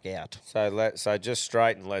fuck out. So just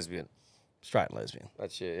straight and lesbian. Straight and lesbian.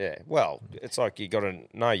 That's yeah. Well, it's like you got to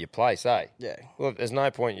know your place, eh? Yeah. Well, there's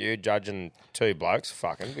no point you judging two blokes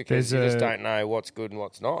fucking because you just don't know what's good and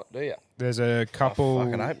what's not, do you? There's a couple. I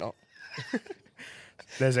fucking hope not.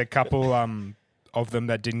 There's a couple of them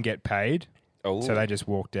that didn't get paid, so they just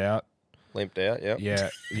walked out. Limped out, yep. Yeah.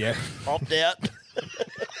 Opt out.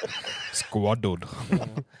 Squaddled.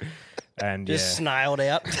 And just snailed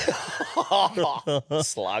out.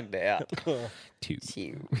 Slugged out. Two.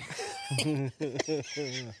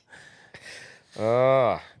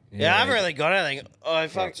 Oh. Yeah, I haven't really got anything.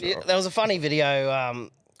 There was a funny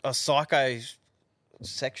video, a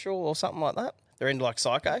psychosexual or something like that. They're into like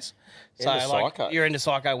psychos. So like you're into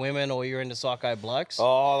psycho women or you're into psycho blokes.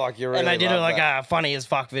 Oh, like you're really and they did it like that. a funny as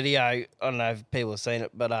fuck video. I don't know if people have seen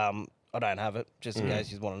it, but I don't have it, just in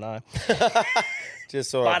case you want to know. Just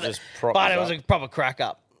sort of just prop But it was a proper crack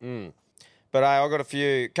up. But I got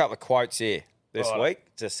a couple of quotes here this week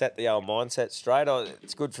to set the old mindset straight.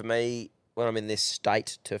 It's good for me when I'm in this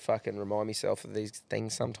state to fucking remind myself of these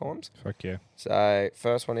things sometimes. Fuck yeah. So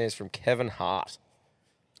first one is from Kevin Hart.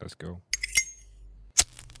 Let's go.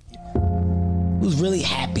 Who's really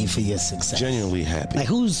happy for your success? Genuinely happy. Like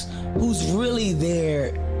who's really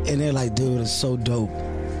there and they're like, dude, it's so dope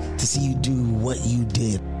to see you do what you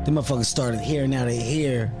did. The motherfuckers started here, now they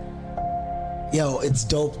here. Yo, it's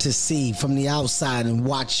dope to see from the outside and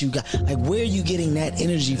watch you guys. Like, where are you getting that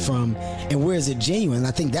energy from and where is it genuine?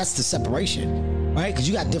 I think that's the separation, right? Because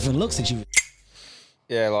you got different looks at you.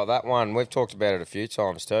 Yeah, like that one. We've talked about it a few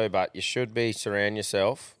times too, but you should surround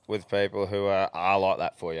yourself with people who are like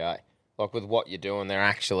that for you, eh? Like with what you're doing, they're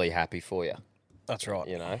actually happy for you. That's right.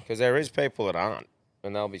 You know, because there is people that aren't,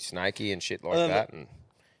 and they'll be snaky and shit like that.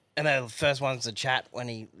 And they're the first ones to chat when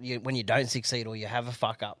you don't succeed or you have a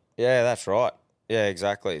fuck up. Yeah, that's right. Yeah,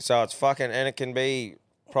 exactly. So it's fucking, and it can be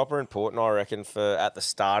proper important, I reckon, for at the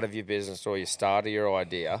start of your business or your start of your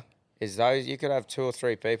idea, is those you could have 2 or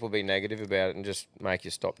 3 people be negative about it and just make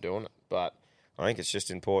you stop doing it. But I think it's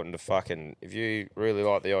just important to fucking, if you really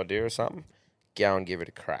like the idea of something, go and give it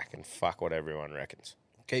a crack and fuck what everyone reckons.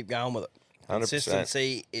 keep going with it. 100%.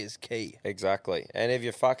 Consistency is key. Exactly. And if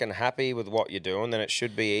you're fucking happy with what you're doing, then it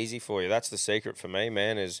should be easy for you. That's the secret for me,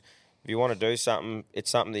 man, is if you want to do something, it's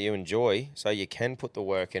something that you enjoy, so you can put the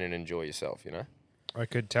work in and enjoy yourself, you know? I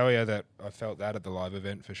could tell you that I felt that at the live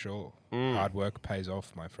event for sure. Hard work pays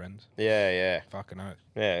off, my friends. Yeah. Fucking oath.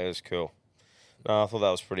 Yeah, it was cool. No, I thought that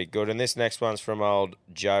was pretty good. And this next one's from old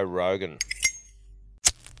Joe Rogan.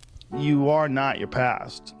 You are not your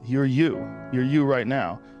past. You're you. You're you right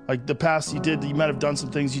now. Like the past you did, you might have done some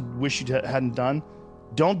things you wish you hadn't done.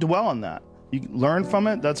 Don't dwell on that. You can learn from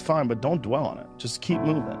it, that's fine, but don't dwell on it. Just keep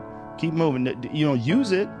moving. Keep moving. You know,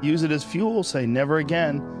 use it as fuel. Say never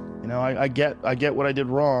again. You know, I get what I did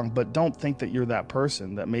wrong, but don't think that you're that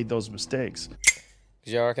person that made those mistakes.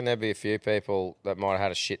 Because I reckon there'd be a few people that might have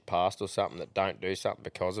had a shit past or something that don't do something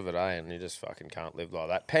because of it, eh? And you just fucking can't live like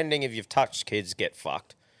that. Pending if you've touched kids, get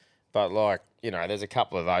fucked. But, like, you know, there's a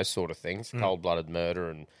couple of those sort of things. Cold-blooded murder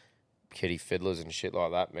and kitty fiddlers and shit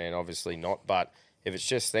like that, man. Obviously not. But if it's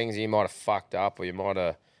just things you might have fucked up or you might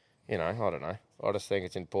have, you know, I don't know. I just think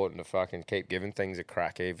it's important to fucking keep giving things a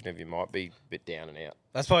crack, even if you might be a bit down and out.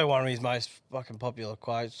 That's probably one of his most fucking popular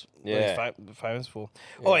quotes. Yeah. What he's famous for.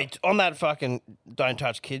 Yeah. Oh, on that fucking don't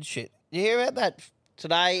touch kids shit. You hear about that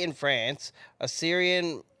today in France? A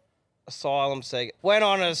Syrian asylum seeker went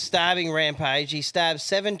on a stabbing rampage. He stabbed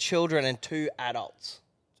 7 children and 2 adults.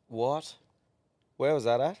 What? Where was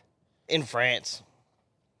that at? In France.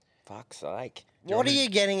 Fuck's sake. What are you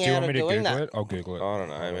getting out of doing that? I'll Google it. I don't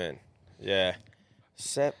know, man. Yeah.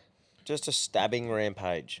 Just a stabbing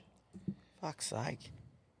rampage. Fuck's sake.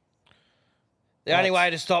 The only way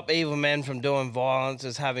to stop evil men from doing violence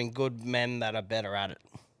is having good men that are better at it.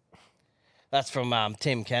 That's from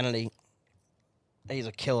Tim Kennedy. He's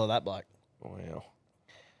a killer, that bloke. Wow.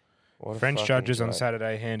 French judges on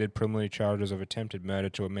Saturday handed preliminary charges of attempted murder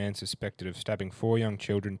to a man suspected of stabbing 4 young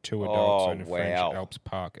children, 2 adults in a French Alps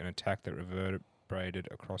park, an attack that reverberated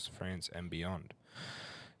across France and beyond.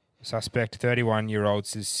 Suspect, 31-year-old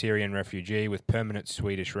Syrian refugee with permanent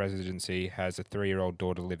Swedish residency, has a 3-year-old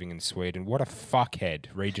daughter living in Sweden. What a fuckhead,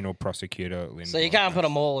 regional prosecutor Lynn. So you can't put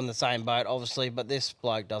them all in the same boat, obviously, but this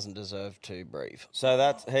bloke doesn't deserve to breathe.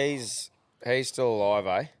 So he's still alive,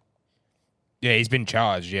 eh? Yeah, he's been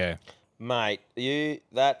charged, yeah. Mate,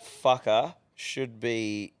 that fucker should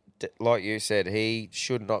be, like you said, he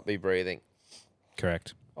should not be breathing.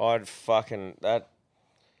 Correct. I'd fucking, that...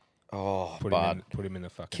 Oh, put him in the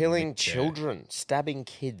fucking... Killing children, stabbing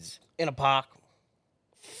kids. In a park.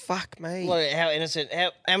 Fuck me. Look, how innocent.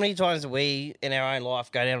 How many times do we, in our own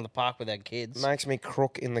life, go down to the park with our kids? Makes me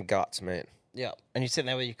crook in the guts, man. Yeah. And you're sitting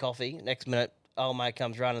there with your coffee. Next minute, old mate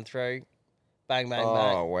comes running through. Bang, bang,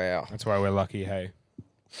 bang. Oh, wow. That's why we're lucky, hey?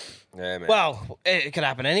 Yeah, man. Well, it could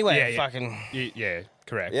happen anywhere. Yeah. Fucking... Yeah,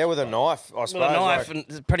 correct. Yeah, with a knife, I suppose. With a knife, and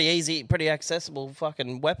it's a pretty easy, pretty accessible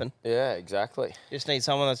fucking weapon. Yeah, exactly. Just need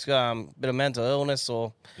someone that's got a bit of mental illness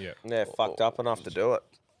or... Yeah, fucked up enough to do it.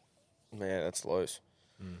 Yeah, that's loose.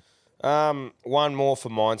 One more for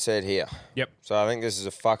mindset here. Yep. So I think this is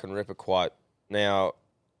a fucking ripper quote. Now,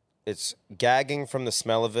 it's gagging from the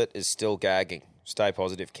smell of it is still gagging. Stay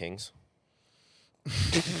positive, kings.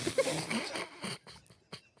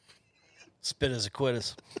 Spitters are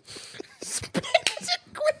quitters.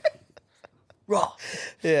 Raw.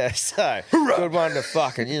 Yeah, so good one to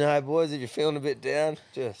fucking, boys, if you're feeling a bit down,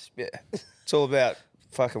 just, it's all about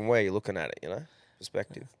fucking where you're looking at it,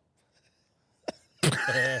 perspective.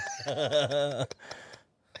 Nice.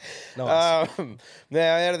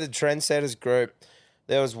 Now, out of the Trendsetters group,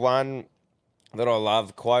 there was one that I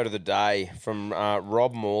love, quote of the day from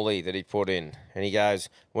Rob Morley that he put in. And he goes,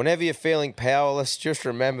 whenever you're feeling powerless, just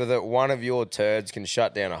remember that one of your turds can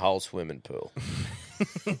shut down a whole swimming pool.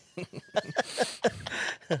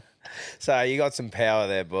 So you got some power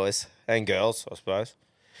there, boys. And girls, I suppose.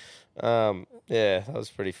 Yeah, that was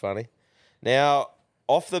pretty funny. Now,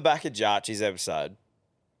 off the back of Jarchi's episode,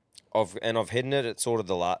 I've hidden it at sort of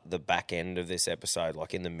the back end of this episode,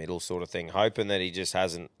 like in the middle sort of thing, hoping that he just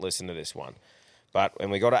hasn't listened to this one. And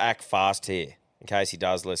we got to act fast here in case he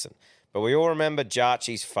does listen. But we all remember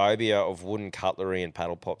Jarchi's phobia of wooden cutlery and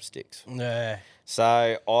paddle pop sticks. Yeah.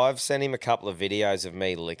 So I've sent him a couple of videos of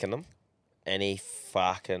me licking them, and he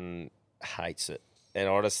fucking hates it. And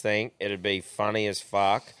I just think it'd be funny as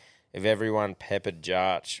fuck if everyone peppered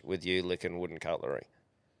Jarch with you licking wooden cutlery.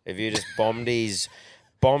 If you just bombed his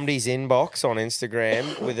inbox on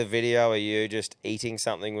Instagram with a video of you just eating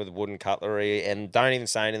something with wooden cutlery and don't even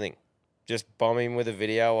say anything. Just bomb him with a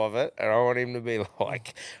video of it, and I want him to be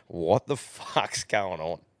like, what the fuck's going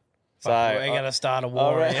on? We're going to start a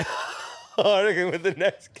war here. I reckon with the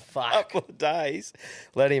next couple of days,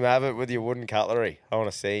 let him have it with your wooden cutlery. I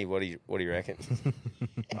want to see what he reckons.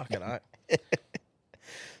 Fucking hell.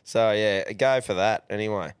 So, yeah, go for that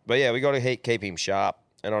anyway. But, yeah, we got to keep him sharp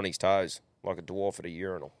and on his toes like a dwarf at a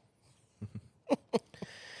urinal.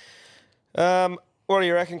 What do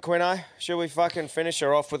you reckon, Quino? Should we fucking finish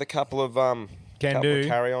her off with a couple of of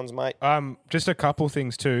carry-ons, mate? Just a couple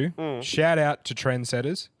things too. Shout out to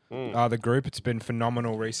Trendsetters, the group. It's been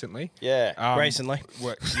phenomenal recently. Yeah, recently.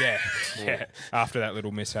 Yeah. After that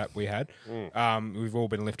little mishap we had, we've all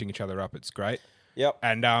been lifting each other up. It's great. Yep.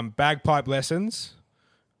 And bagpipe lessons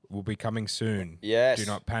will be coming soon. Yes. Do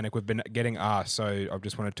not panic. We've been getting asked, so I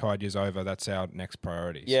just want to tide you over. That's our next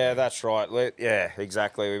priority. Yeah, that's right. Yeah,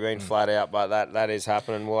 exactly. We've been flat out, but that is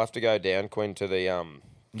happening. We'll have to go down, Quinn, to the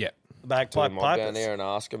bagpipe mob down pipers. there and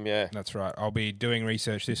ask them. Yeah, That's right. I'll be doing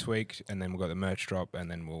research this week, and then we'll got the merch drop,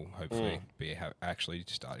 and then we'll hopefully be actually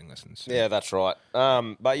starting lessons. yeah, that's right.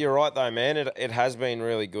 But you're right though, man. It has been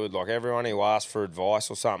really good. Like everyone who asked for advice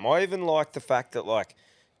or something. I even like the fact that like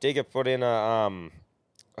Digger put in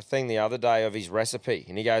a thing the other day of his recipe,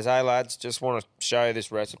 and he goes, "Hey lads, just want to show you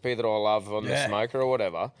this recipe that I love on the smoker or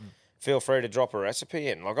whatever. Feel free to drop a recipe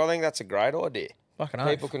in." Like I think that's a great idea. Fucking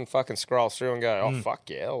People can fucking scroll through and go, "Oh fuck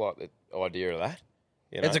yeah, I like the idea of that."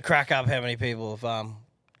 You know? It's a crack up how many people have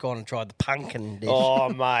gone and tried the pumpkin dish. Oh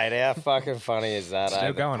mate, how fucking funny is that? Still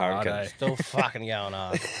the going hard, pumpkin. eh? Still fucking going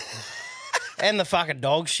hard. And the fucking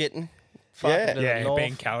dog shitting. Fucking to the Yeah, north.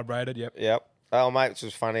 being calibrated. Yep. Yep. Oh, mate, this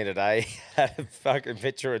was funny today. Had a fucking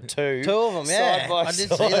picture of two. Two of them, yeah. Side by I did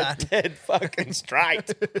see side, that. Dead fucking straight.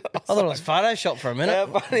 I thought it was Photoshop for a minute.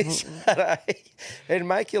 How funny is that, eh? It'd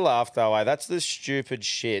make you laugh, though, eh? That's the stupid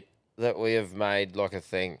shit that we have made like a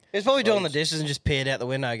thing. He's probably doing the dishes and just peered out the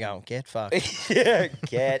window going, get fucked. Yeah,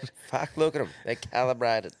 get. Fuck, look at them. They're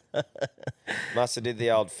calibrated. Must have did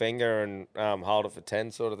the old finger and hold it for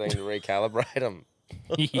 10 sort of thing to recalibrate them.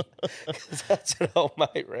 That's what old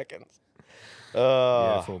mate reckons.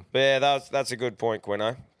 Beautiful. But yeah, that's a good point,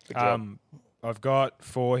 Quino. Good job. I've got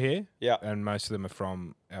 4 here. Yeah. And most of them are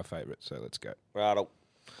from our favourites, so let's go. Right.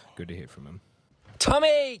 Good to hear from them.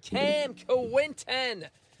 Tommy, Cam, Quinton,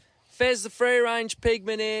 Fez the free range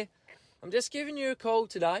pigman here. I'm just giving you a call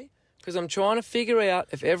today because I'm trying to figure out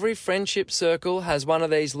if every friendship circle has one of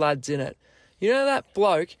these lads in it. You know that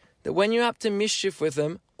bloke that when you're up to mischief with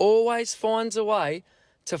them always finds a way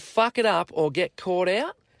to fuck it up or get caught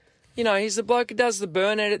out? You know, he's the bloke who does the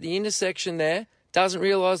burnout at the intersection there, doesn't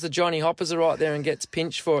realise the Johnny Hoppers are right there and gets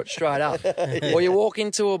pinched for it straight up. Or you walk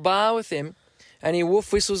into a bar with him and he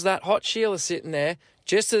woof whistles that hot Sheila sitting there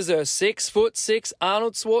just as her 6'6"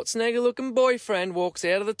 Arnold Schwarzenegger looking boyfriend walks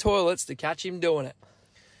out of the toilets to catch him doing it.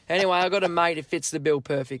 Anyway, I got a mate who fits the bill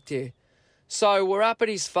perfect here. So we're up at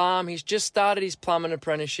his farm. He's just started his plumbing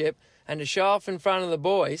apprenticeship, and to show off in front of the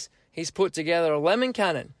boys, he's put together a lemon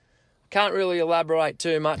cannon. Can't really elaborate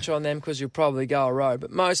too much on them because you'll probably go a road,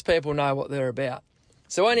 but most people know what they're about.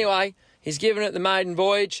 So anyway, he's given it the maiden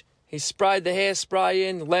voyage. He's sprayed the hairspray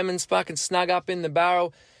in, the lemon's fucking snug up in the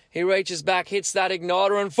barrel. He reaches back, hits that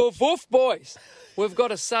igniter, and woof, boys. We've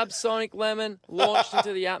got a subsonic lemon launched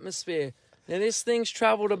into the atmosphere. Now, this thing's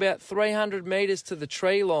travelled about 300 metres to the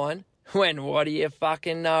tree line, when, what do you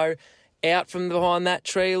fucking know, out from behind that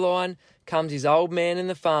tree line comes his old man in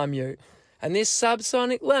the farm ute. And this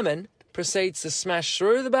subsonic lemon proceeds to smash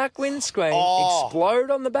through the back windscreen,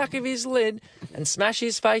 explode on the back of his lid, and smash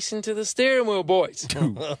his face into the steering wheel, boys.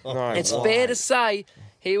 It's fair to say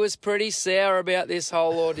he was pretty sour about this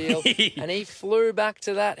whole ordeal, and he flew back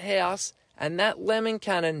to that house, and that lemon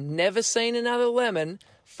cannon, never seen another lemon,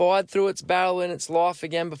 fired through its barrel in its life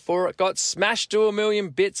again before it got smashed to a million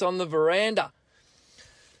bits on the veranda.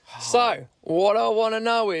 So, what I want to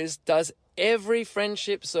know is, does every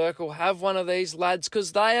friendship circle have one of these lads?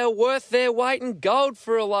 Because they are worth their weight in gold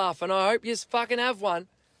for a laugh, and I hope you fucking have one.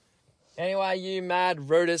 Anyway, you mad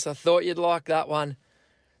rooters, I thought you'd like that one.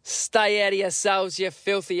 Stay out of yourselves, you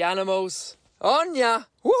filthy animals. On ya!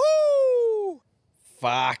 Woohoo!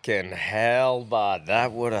 Fucking hell, bud.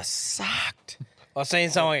 That would have sucked. I've seen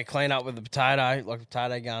someone get clean up with the potato, like a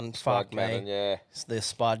potato gun. Fuck cannon, me. yeah. It's the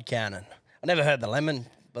spud cannon. I never heard the lemon,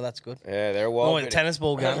 but that's good. Yeah, they're a wild Normally bit the tennis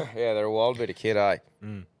ball gun. Yeah, they're a wild bit of kid, eh?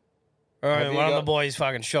 Right, one of the boys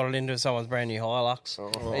fucking shot it into someone's brand new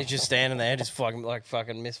Hilux. He's just standing there, just fucking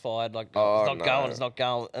misfired, like it's not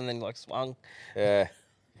going, and then like swung. Yeah.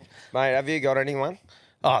 Mate, have you got anyone?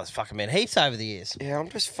 Oh, there's fucking been heaps over the years. Yeah, I'm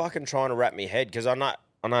just fucking trying to wrap my head because I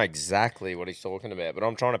know exactly what he's talking about, but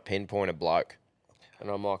I'm trying to pinpoint a bloke. And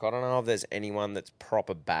I'm like, I don't know if there's anyone that's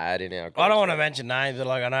proper bad in our group. I don't want to mention names, but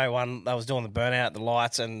like I know one that was doing the burnout at the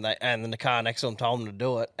lights, and then the car next to him told him to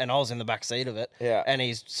do it, and I was in the back seat of it. Yeah. And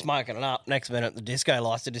he's smoking it up. Next minute, the disco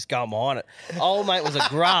lights are just going behind it. Old mate was a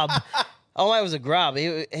grub. Old mate was a grub.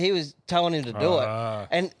 He was telling him to do it,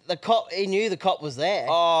 and the cop. He knew the cop was there.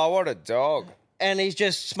 Oh, what a dog! And he's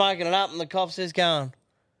just smoking it up, and the cop's just going.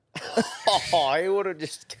 Oh, he would have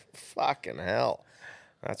just fucking hell.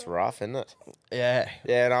 That's rough, isn't it? Yeah.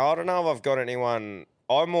 Yeah, no, I don't know if I've got anyone.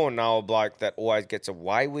 I more know a bloke that always gets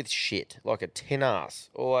away with shit, like a tin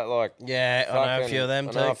ass. Or like Yeah, I know a few of them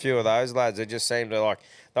I too. know a few of those lads that just seem to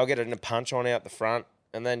they'll get a punch on out the front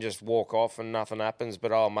and then just walk off and nothing happens,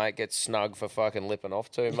 but old mate gets snug for fucking lipping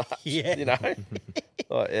off too much. Yeah. You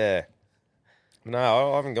know? Yeah.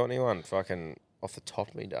 No, I haven't got anyone fucking off the top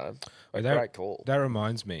of me, Dave. Great call. That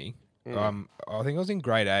reminds me. I think I was in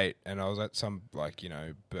grade 8 and I was at some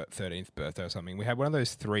 13th birthday or something. We had one of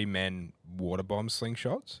those 3 men water bomb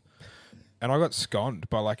slingshots, and I got sconed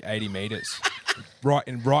by 80 meters,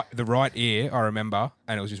 the right ear. I remember,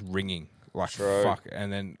 and it was just ringing fuck.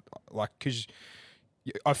 And then because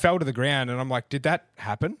I fell to the ground, and I'm like, did that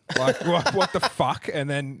happen? What the fuck? And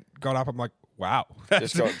then got up. I'm like, wow,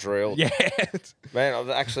 Just got drilled. Yeah, Man,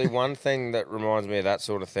 actually, one thing that reminds me of that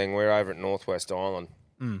sort of thing, we're over at Northwest Island.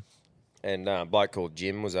 And a bloke called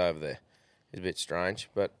Jim was over there. He's a bit strange,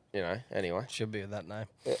 but, anyway. Should be with that name.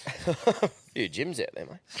 A few gyms out there,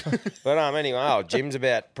 mate. But anyway, Jim's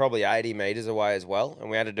about probably 80 metres away as well.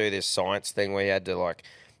 And we had to do this science thing where you had to,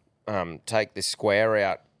 take this square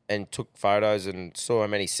out and took photos and saw how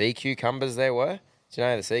many sea cucumbers there were. Do you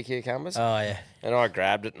know the sea cucumbers? Oh, yeah. And I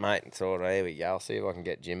grabbed it, mate, and thought, here we go. I'll see if I can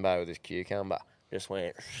get Jimbo with this cucumber. Just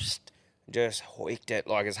went, just hoiked it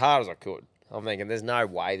as hard as I could. I'm thinking, there's no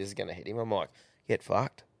way this is going to hit him. I'm like, get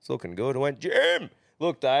fucked. It's looking good. I went, Jim!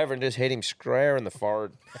 Looked over and just hit him square in the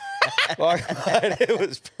forehead. Mate, it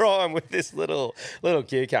was prime with this little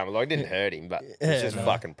cucumber. It didn't hurt him, but it was just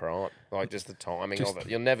fucking prime. Just the timing of it.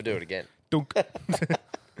 You'll never do it again. Dunk.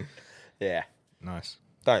 Yeah. Nice.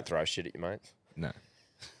 Don't throw shit at your mates. No.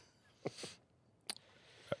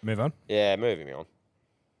 Move on. Yeah, moving on.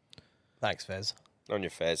 Thanks, Fez. On your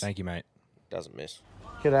Fez. Thank you, mate. Doesn't miss.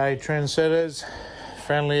 G'day, trendsetters.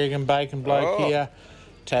 Friendly egg and bacon bloke here.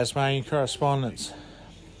 Tasmanian correspondence.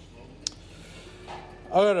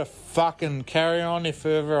 I got a fucking carry on if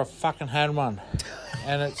ever I fucking had one.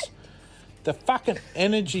 And it's the fucking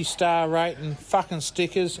Energy Star rating fucking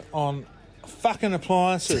stickers on fucking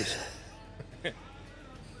appliances.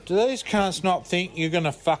 Do these cunts not think you're going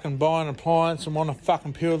to fucking buy an appliance and want to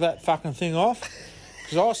fucking peel that fucking thing off?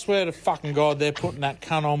 Because I swear to fucking God, they're putting that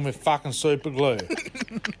cunt on with fucking super glue.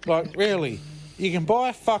 Really? You can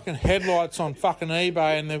buy fucking headlights on fucking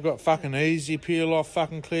eBay and they've got fucking easy peel off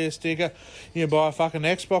fucking clear sticker. You buy a fucking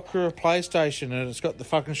Xbox or a PlayStation and it's got the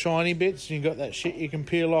fucking shiny bits and you got that shit you can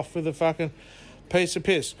peel off with a fucking piece of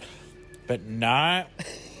piss. But no,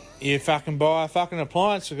 you fucking buy a fucking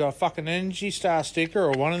appliance that's got a fucking Energy Star sticker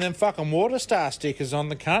or one of them fucking Water Star stickers on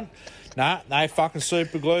the cunt. Nah, they fucking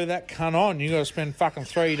super glue that cunt on. You got to spend fucking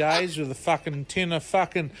 3 days with a fucking tin of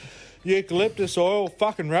fucking eucalyptus oil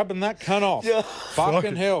fucking rubbing that cunt off. Yeah.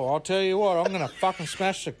 Fucking hell, I'll tell you what, I'm going to fucking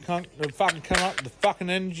smash the cunt, fucking come up with the fucking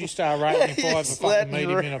Energy Star rating if I ever fucking meet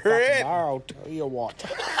him in a fucking bar, I'll tell you what.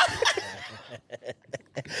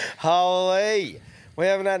 Holy. We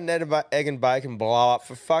haven't had an egg and bacon blow up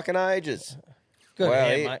for fucking ages. Good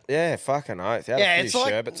mate. Yeah, fucking oath. Yeah, it's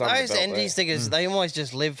like those Energy stickers, they almost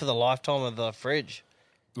just live for the lifetime of the fridge.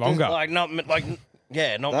 Longer. Not many people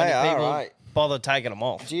right. bother taking them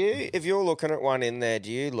off. Do you, if you're looking at one in there,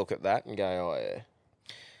 do you look at that and go, oh,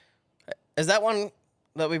 yeah? Is that one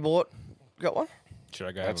that we bought? Got one? Should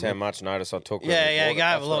I go? That's how much notice I took. Yeah, go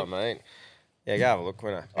have a look. What I mean. Yeah, go have a look,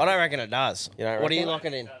 winner. I don't reckon it does. You don't what are reckon? you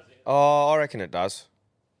locking in? Oh, I reckon it does.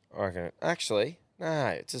 Actually, no,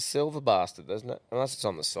 it's a silver bastard, doesn't it? Unless it's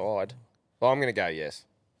on the side. Well, I'm going to go yes.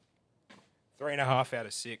 3.5 out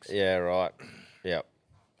of 6. Yeah, right. Yep.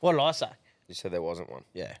 What did I say? You said there wasn't one.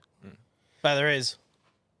 Yeah. But there is.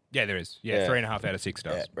 Yeah, there is. Yeah, 3.5 out of 6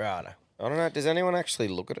 does. Yeah, right. I don't know. Does anyone actually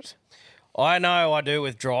look at it? I know I do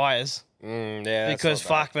with dryers. Yeah, that's because not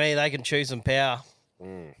bad. fuck me, they can choose some power.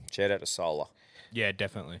 Shout out to solar. Yeah,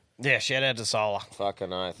 definitely. Yeah, shout out to solar.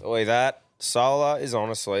 Fucking oath. Oi, that solar is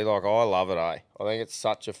honestly, I love it, eh? I think it's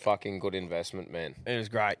such a fucking good investment, man. It is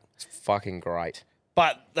great. It's fucking great.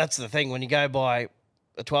 But that's the thing, when you go buy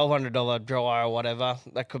a $1,200 dryer or whatever,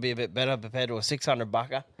 that could be a bit better compared to a $600.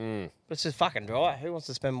 But it's just fucking dry. Who wants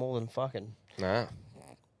to spend more than fucking Nah.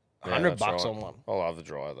 $100 right. on one? I love the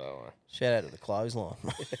dryer, though. Shout out to the clothesline.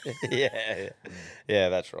 Yeah,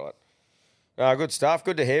 that's right. Good stuff.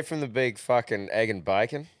 Good to hear from the big fucking egg and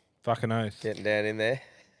bacon. Fucking oath. Getting down in there.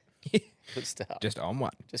 Good stuff. Just on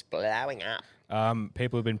one. Just blowing up.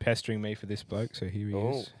 People have been pestering me for this bloke, so here he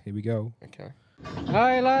is. Here we go. Okay.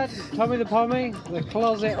 Hi lads, Tommy the Pommy, the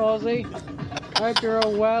closet Aussie. Hope you're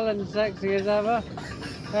all well and sexy as ever.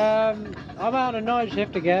 I'm out on a night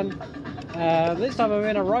shift again. This time I'm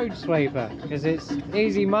in a road sweeper because it's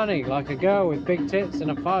easy money, like a girl with big tits and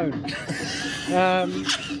a phone.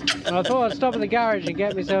 I thought I'd stop at the garage and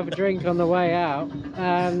get myself a drink on the way out,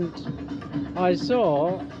 and I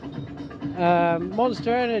saw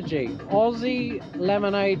Monster Energy Aussie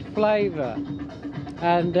lemonade flavour,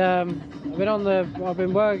 and I've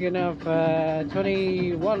been working now for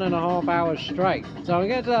 21 and a half hours straight, so I'm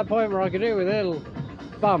getting to that point where I can do with a little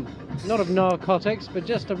bump, not of narcotics, but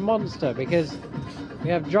just of Monster, because we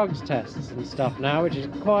have drugs tests and stuff now, which is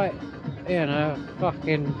quite,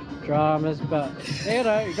 fucking dramas, but,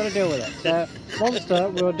 you've got to deal with it. So, Monster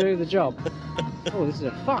will do the job. Oh, this is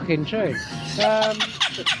a fucking tune.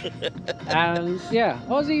 And, yeah,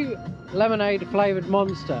 Aussie lemonade flavoured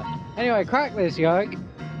Monster. Anyway, crack this yolk.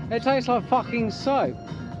 It tastes like fucking soap.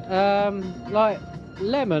 Like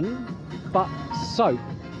lemon, but soap.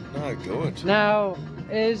 No, good. Now,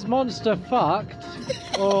 is Monster fucked?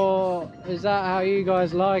 Or is that how you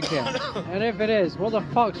guys like it? And if it is, what the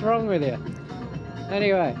fuck's wrong with you?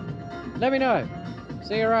 Anyway, let me know.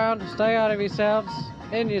 See you around, stay out of yourselves,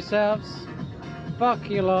 in yourselves, fuck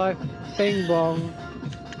your life, bing bong,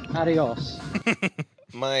 adios.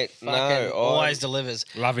 Mate, Fucking always delivers.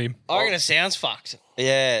 Love him. I reckon it sounds fucked.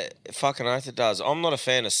 Yeah, fucking oath it does. I'm not a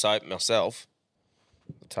fan of soap myself.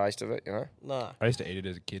 The taste of it, No. I used to eat it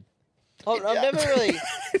as a kid.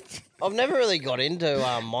 I've never really got into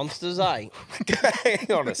monsters, eh?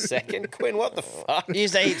 Hang on a second, Quinn. What the fuck? I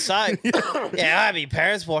used to eat soap. Yeah, I had my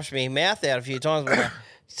parents wash my mouth out a few times when I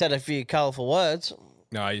said a few colourful words.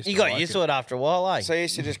 No, I used You to got like used to it after a while, eh? So you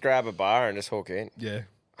used to just grab a bar and just hook in? Yeah.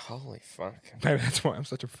 Holy fuck. Maybe that's why I'm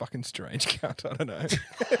such a fucking strange cunt. I don't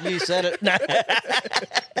know. You said it. No.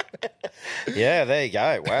 Yeah, there you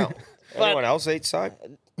go. Wow. But- Anyone else eat soap?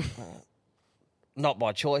 Not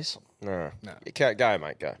by choice. No. You can't go,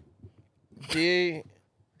 mate. Go. Do you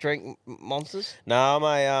drink monsters? No,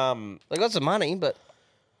 I'm They got some money, but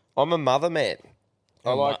I'm a mother man.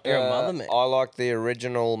 You're a mother man. I like the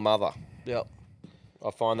original mother. Yep. I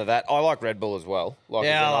find that I like Red Bull as well. Like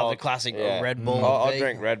Yeah, as I an love old- the classic Red Bull. I V.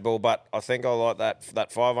 drink Red Bull, but I think I like that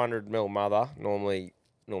 500ml mother. Normally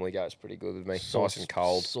goes pretty good with me. Nice and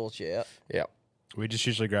cold. Sorts you out. Yep. We just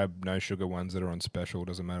usually grab no sugar ones that are on special.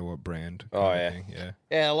 Doesn't matter what brand. Oh, kind of yeah. thing. Yeah.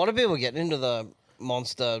 Yeah, a lot of people get into the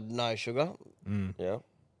Monster no sugar. Yeah.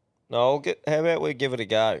 No, how about we give it a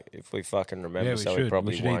go if we fucking remember? Yeah, we so should. we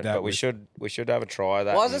probably We should eat won't. that But we should have a try of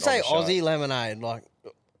that. Why does it on say the show. Aussie lemonade? Like,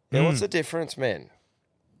 Yeah, what's the difference, man?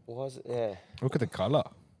 Why is it? Yeah. Look at the colour.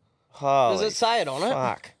 does it say it on it?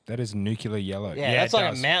 Fuck. That is nuclear yellow. Yeah, that's it like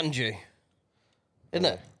does. a Mountain Dew, isn't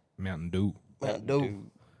it? Mountain Dew. Mountain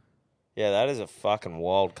Dew. Yeah, that is a fucking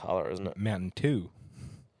wild colour, isn't it? Mountain Dew.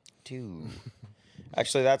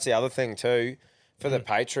 Actually, that's the other thing too. For the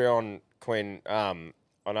Patreon, Quinn,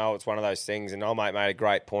 I know it's one of those things, and old mate made a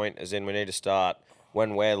great point, as in we need to start,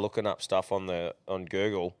 when we're looking up stuff on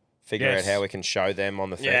Google, figure Yes. out how we can show them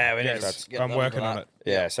on the thing. Yeah, we need That's- to get I'm onto working that. on it.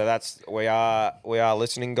 Yeah, so we are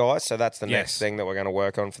listening, guys. So that's the next Yes. thing that we're going to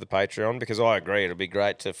work on for the Patreon, because I agree it'll be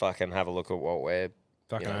great to fucking have a look at what we're.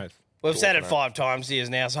 Fucking you know, oath. We've said it talking 5 times here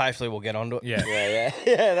now, so hopefully we'll get onto it. Yeah.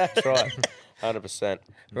 Yeah, that's right. 100%.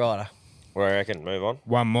 Righto. What I reckon. Move on.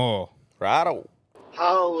 One more. Rattle.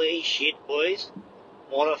 Holy shit, boys.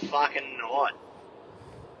 What a fucking night.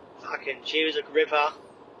 Fucking, she was a ripper.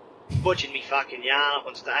 Butchered me fucking yarn up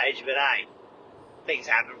on stage, but hey, things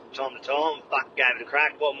happen from time to time. Fuck, gave it a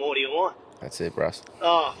crack. What more do you want? That's it, Bruss.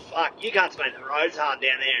 Oh, fuck, you can't make the roads hard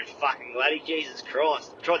down there in fucking Gladdy. Jesus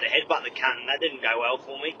Christ. I tried to headbutt the cunt and that didn't go well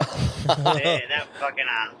for me. Yeah, that fucking,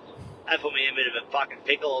 that put me in a bit of a fucking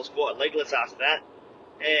pickle. I was quite legless after that.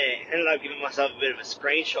 Yeah, ended up giving myself a bit of a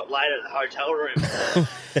screenshot later at the hotel room.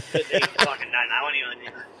 But they fucking don't know anyone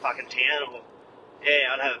in the fucking town, or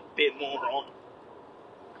yeah, I'd have a bit more on.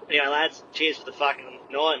 Anyway, lads, cheers for the fucking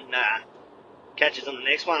night, and catch us on the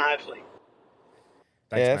next one, hopefully.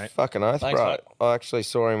 Thanks, yeah, mate. fucking oath, Thanks, bro. mate. I actually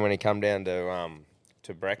saw him when he come down to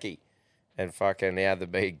Brecky, and fucking he had the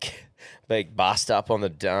big bust up on the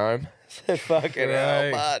dome. Fucking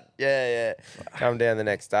hell, bud. Yeah. Come down the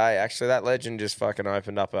next day. Actually, that legend just fucking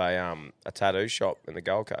opened up a tattoo shop in the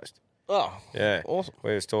Gold Coast. Oh, Yeah, awesome. I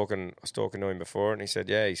was talking to him before, and he said,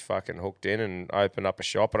 yeah, he's fucking hooked in and opened up a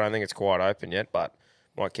shop. I don't think it's quite open yet, but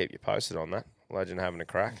might keep you posted on that. Legend having a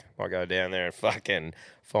crack. Might go down there and fucking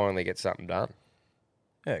finally get something done.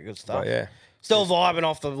 Yeah, good stuff. But yeah. Still vibing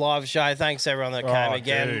off the live show. Thanks everyone that came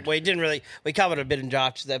again. Dude. We covered a bit in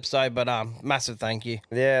Jarch's episode, but massive thank you.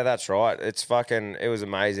 Yeah, that's right. It was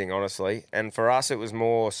amazing, honestly. And for us,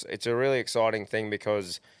 it's a really exciting thing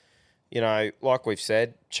because, you know, like we've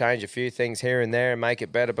said, change a few things here and there and make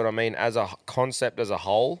it better. But I mean, as a concept as a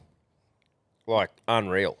whole, like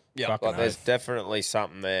unreal. Yeah. Like there's definitely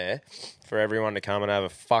something there for everyone to come and have a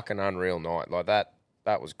fucking unreal night. Like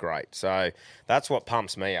that was great. So that's what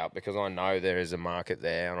pumps me up because I know there is a market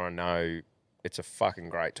there and I know it's a fucking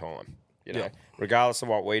great time. You know, regardless of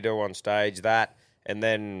what we do on stage, that and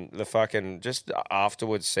then the fucking just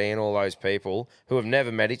afterwards seeing all those people who have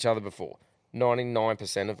never met each other before.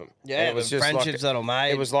 99% of them. Yeah, and it was the just friendships that'll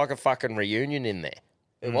made. It was like a fucking reunion in there.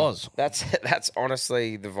 It was. That's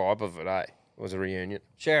honestly the vibe of it, eh? It was a reunion.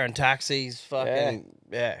 Sharing taxis, fucking,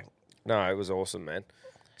 yeah. No, it was awesome, man.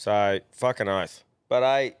 So, fucking oath. But,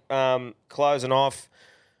 hey, closing off,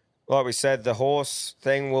 like we said, the horse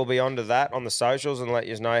thing will be onto that on the socials and let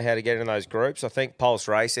you know how to get in those groups. I think Pulse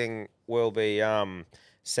Racing will be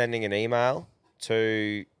sending an email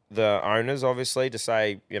to the owners, obviously, to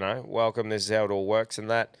say, you know, welcome, this is how it all works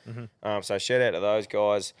and that. So, shout out to those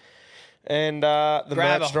guys. And the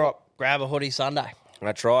merch drop. Grab a hoodie Sunday.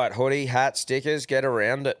 That's right. Hoodie, hat, stickers, get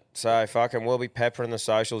around it. So, fucking, we'll be peppering the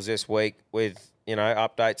socials this week with, you know,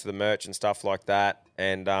 updates of the merch and stuff like that.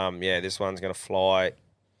 And, yeah, this one's going to fly.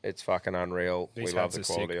 It's fucking unreal. These we love the hats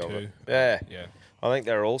are quality sick of it. too. Yeah. I think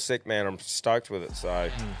they're all sick, man. I'm stoked with it. So,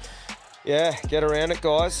 yeah, get around it,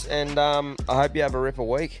 guys. And I hope you have a ripper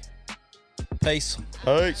week. Peace.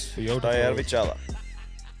 Stay out of each other.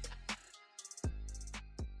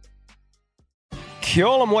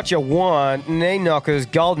 Call 'em what you want, knee knockers,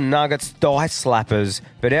 golden nuggets, thigh slappers.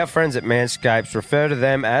 But our friends at Manscaped refer to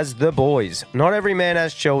them as the boys. Not every man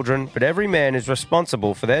has children, but every man is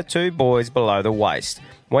responsible for their 2 boys below the waist.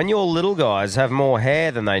 When your little guys have more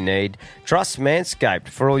hair than they need, trust Manscaped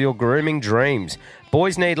for all your grooming dreams.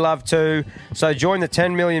 Boys need love too, so join the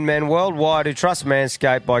 10 million men worldwide who trust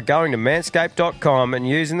Manscaped by going to manscaped.com and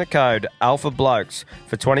using the code ALPHABLOKES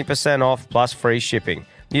for 20% off plus free shipping.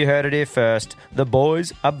 You heard it here first. The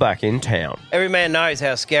boys are back in town. Every man knows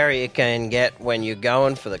how scary it can get when you're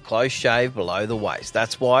going for the close shave below the waist.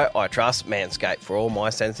 That's why I trust Manscaped for all my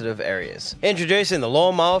sensitive areas. Introducing the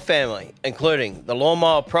Lawnmower family, including the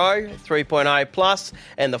Lawnmower Pro 3.0 Plus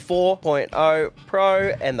and the 4.0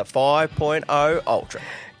 Pro and the 5.0 Ultra.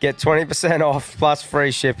 Get 20% off plus free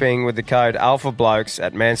shipping with the code ALPHABLOKES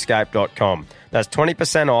at manscaped.com. That's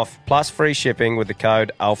 20% off plus free shipping with the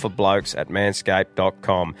code ALPHABLOKES at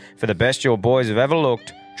manscaped.com. For the best your boys have ever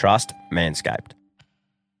looked, trust Manscaped.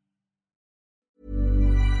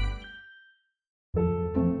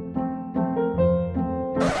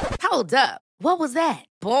 Hold up. What was that?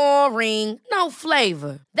 Boring. No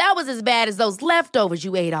flavor. That was as bad as those leftovers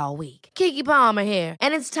you ate all week. Keke Palmer here,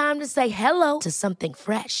 and it's time to say hello to something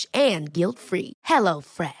fresh and guilt-free. Hello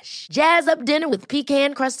Fresh. Jazz up dinner with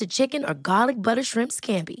pecan-crusted chicken or garlic butter shrimp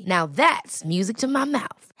scampi. Now that's music to my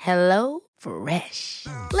mouth. Hello Fresh.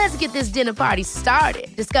 Let's get this dinner party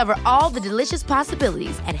started. Discover all the delicious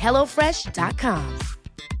possibilities at hellofresh.com.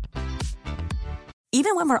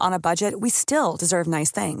 Even when we're on a budget, we still deserve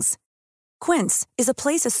nice things. Quince is a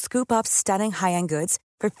place to scoop up stunning high-end goods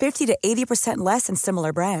for 50 to 80% less than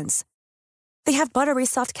similar brands. They have buttery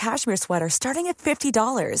soft cashmere sweaters starting at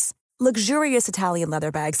 $50, luxurious Italian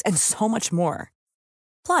leather bags, and so much more.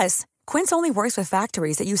 Plus, Quince only works with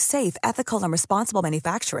factories that use safe, ethical, and responsible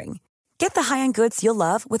manufacturing. Get the high-end goods you'll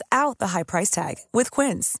love without the high price tag with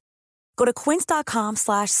Quince. Go to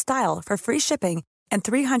quince.com/style for free shipping and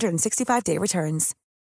 365-day returns.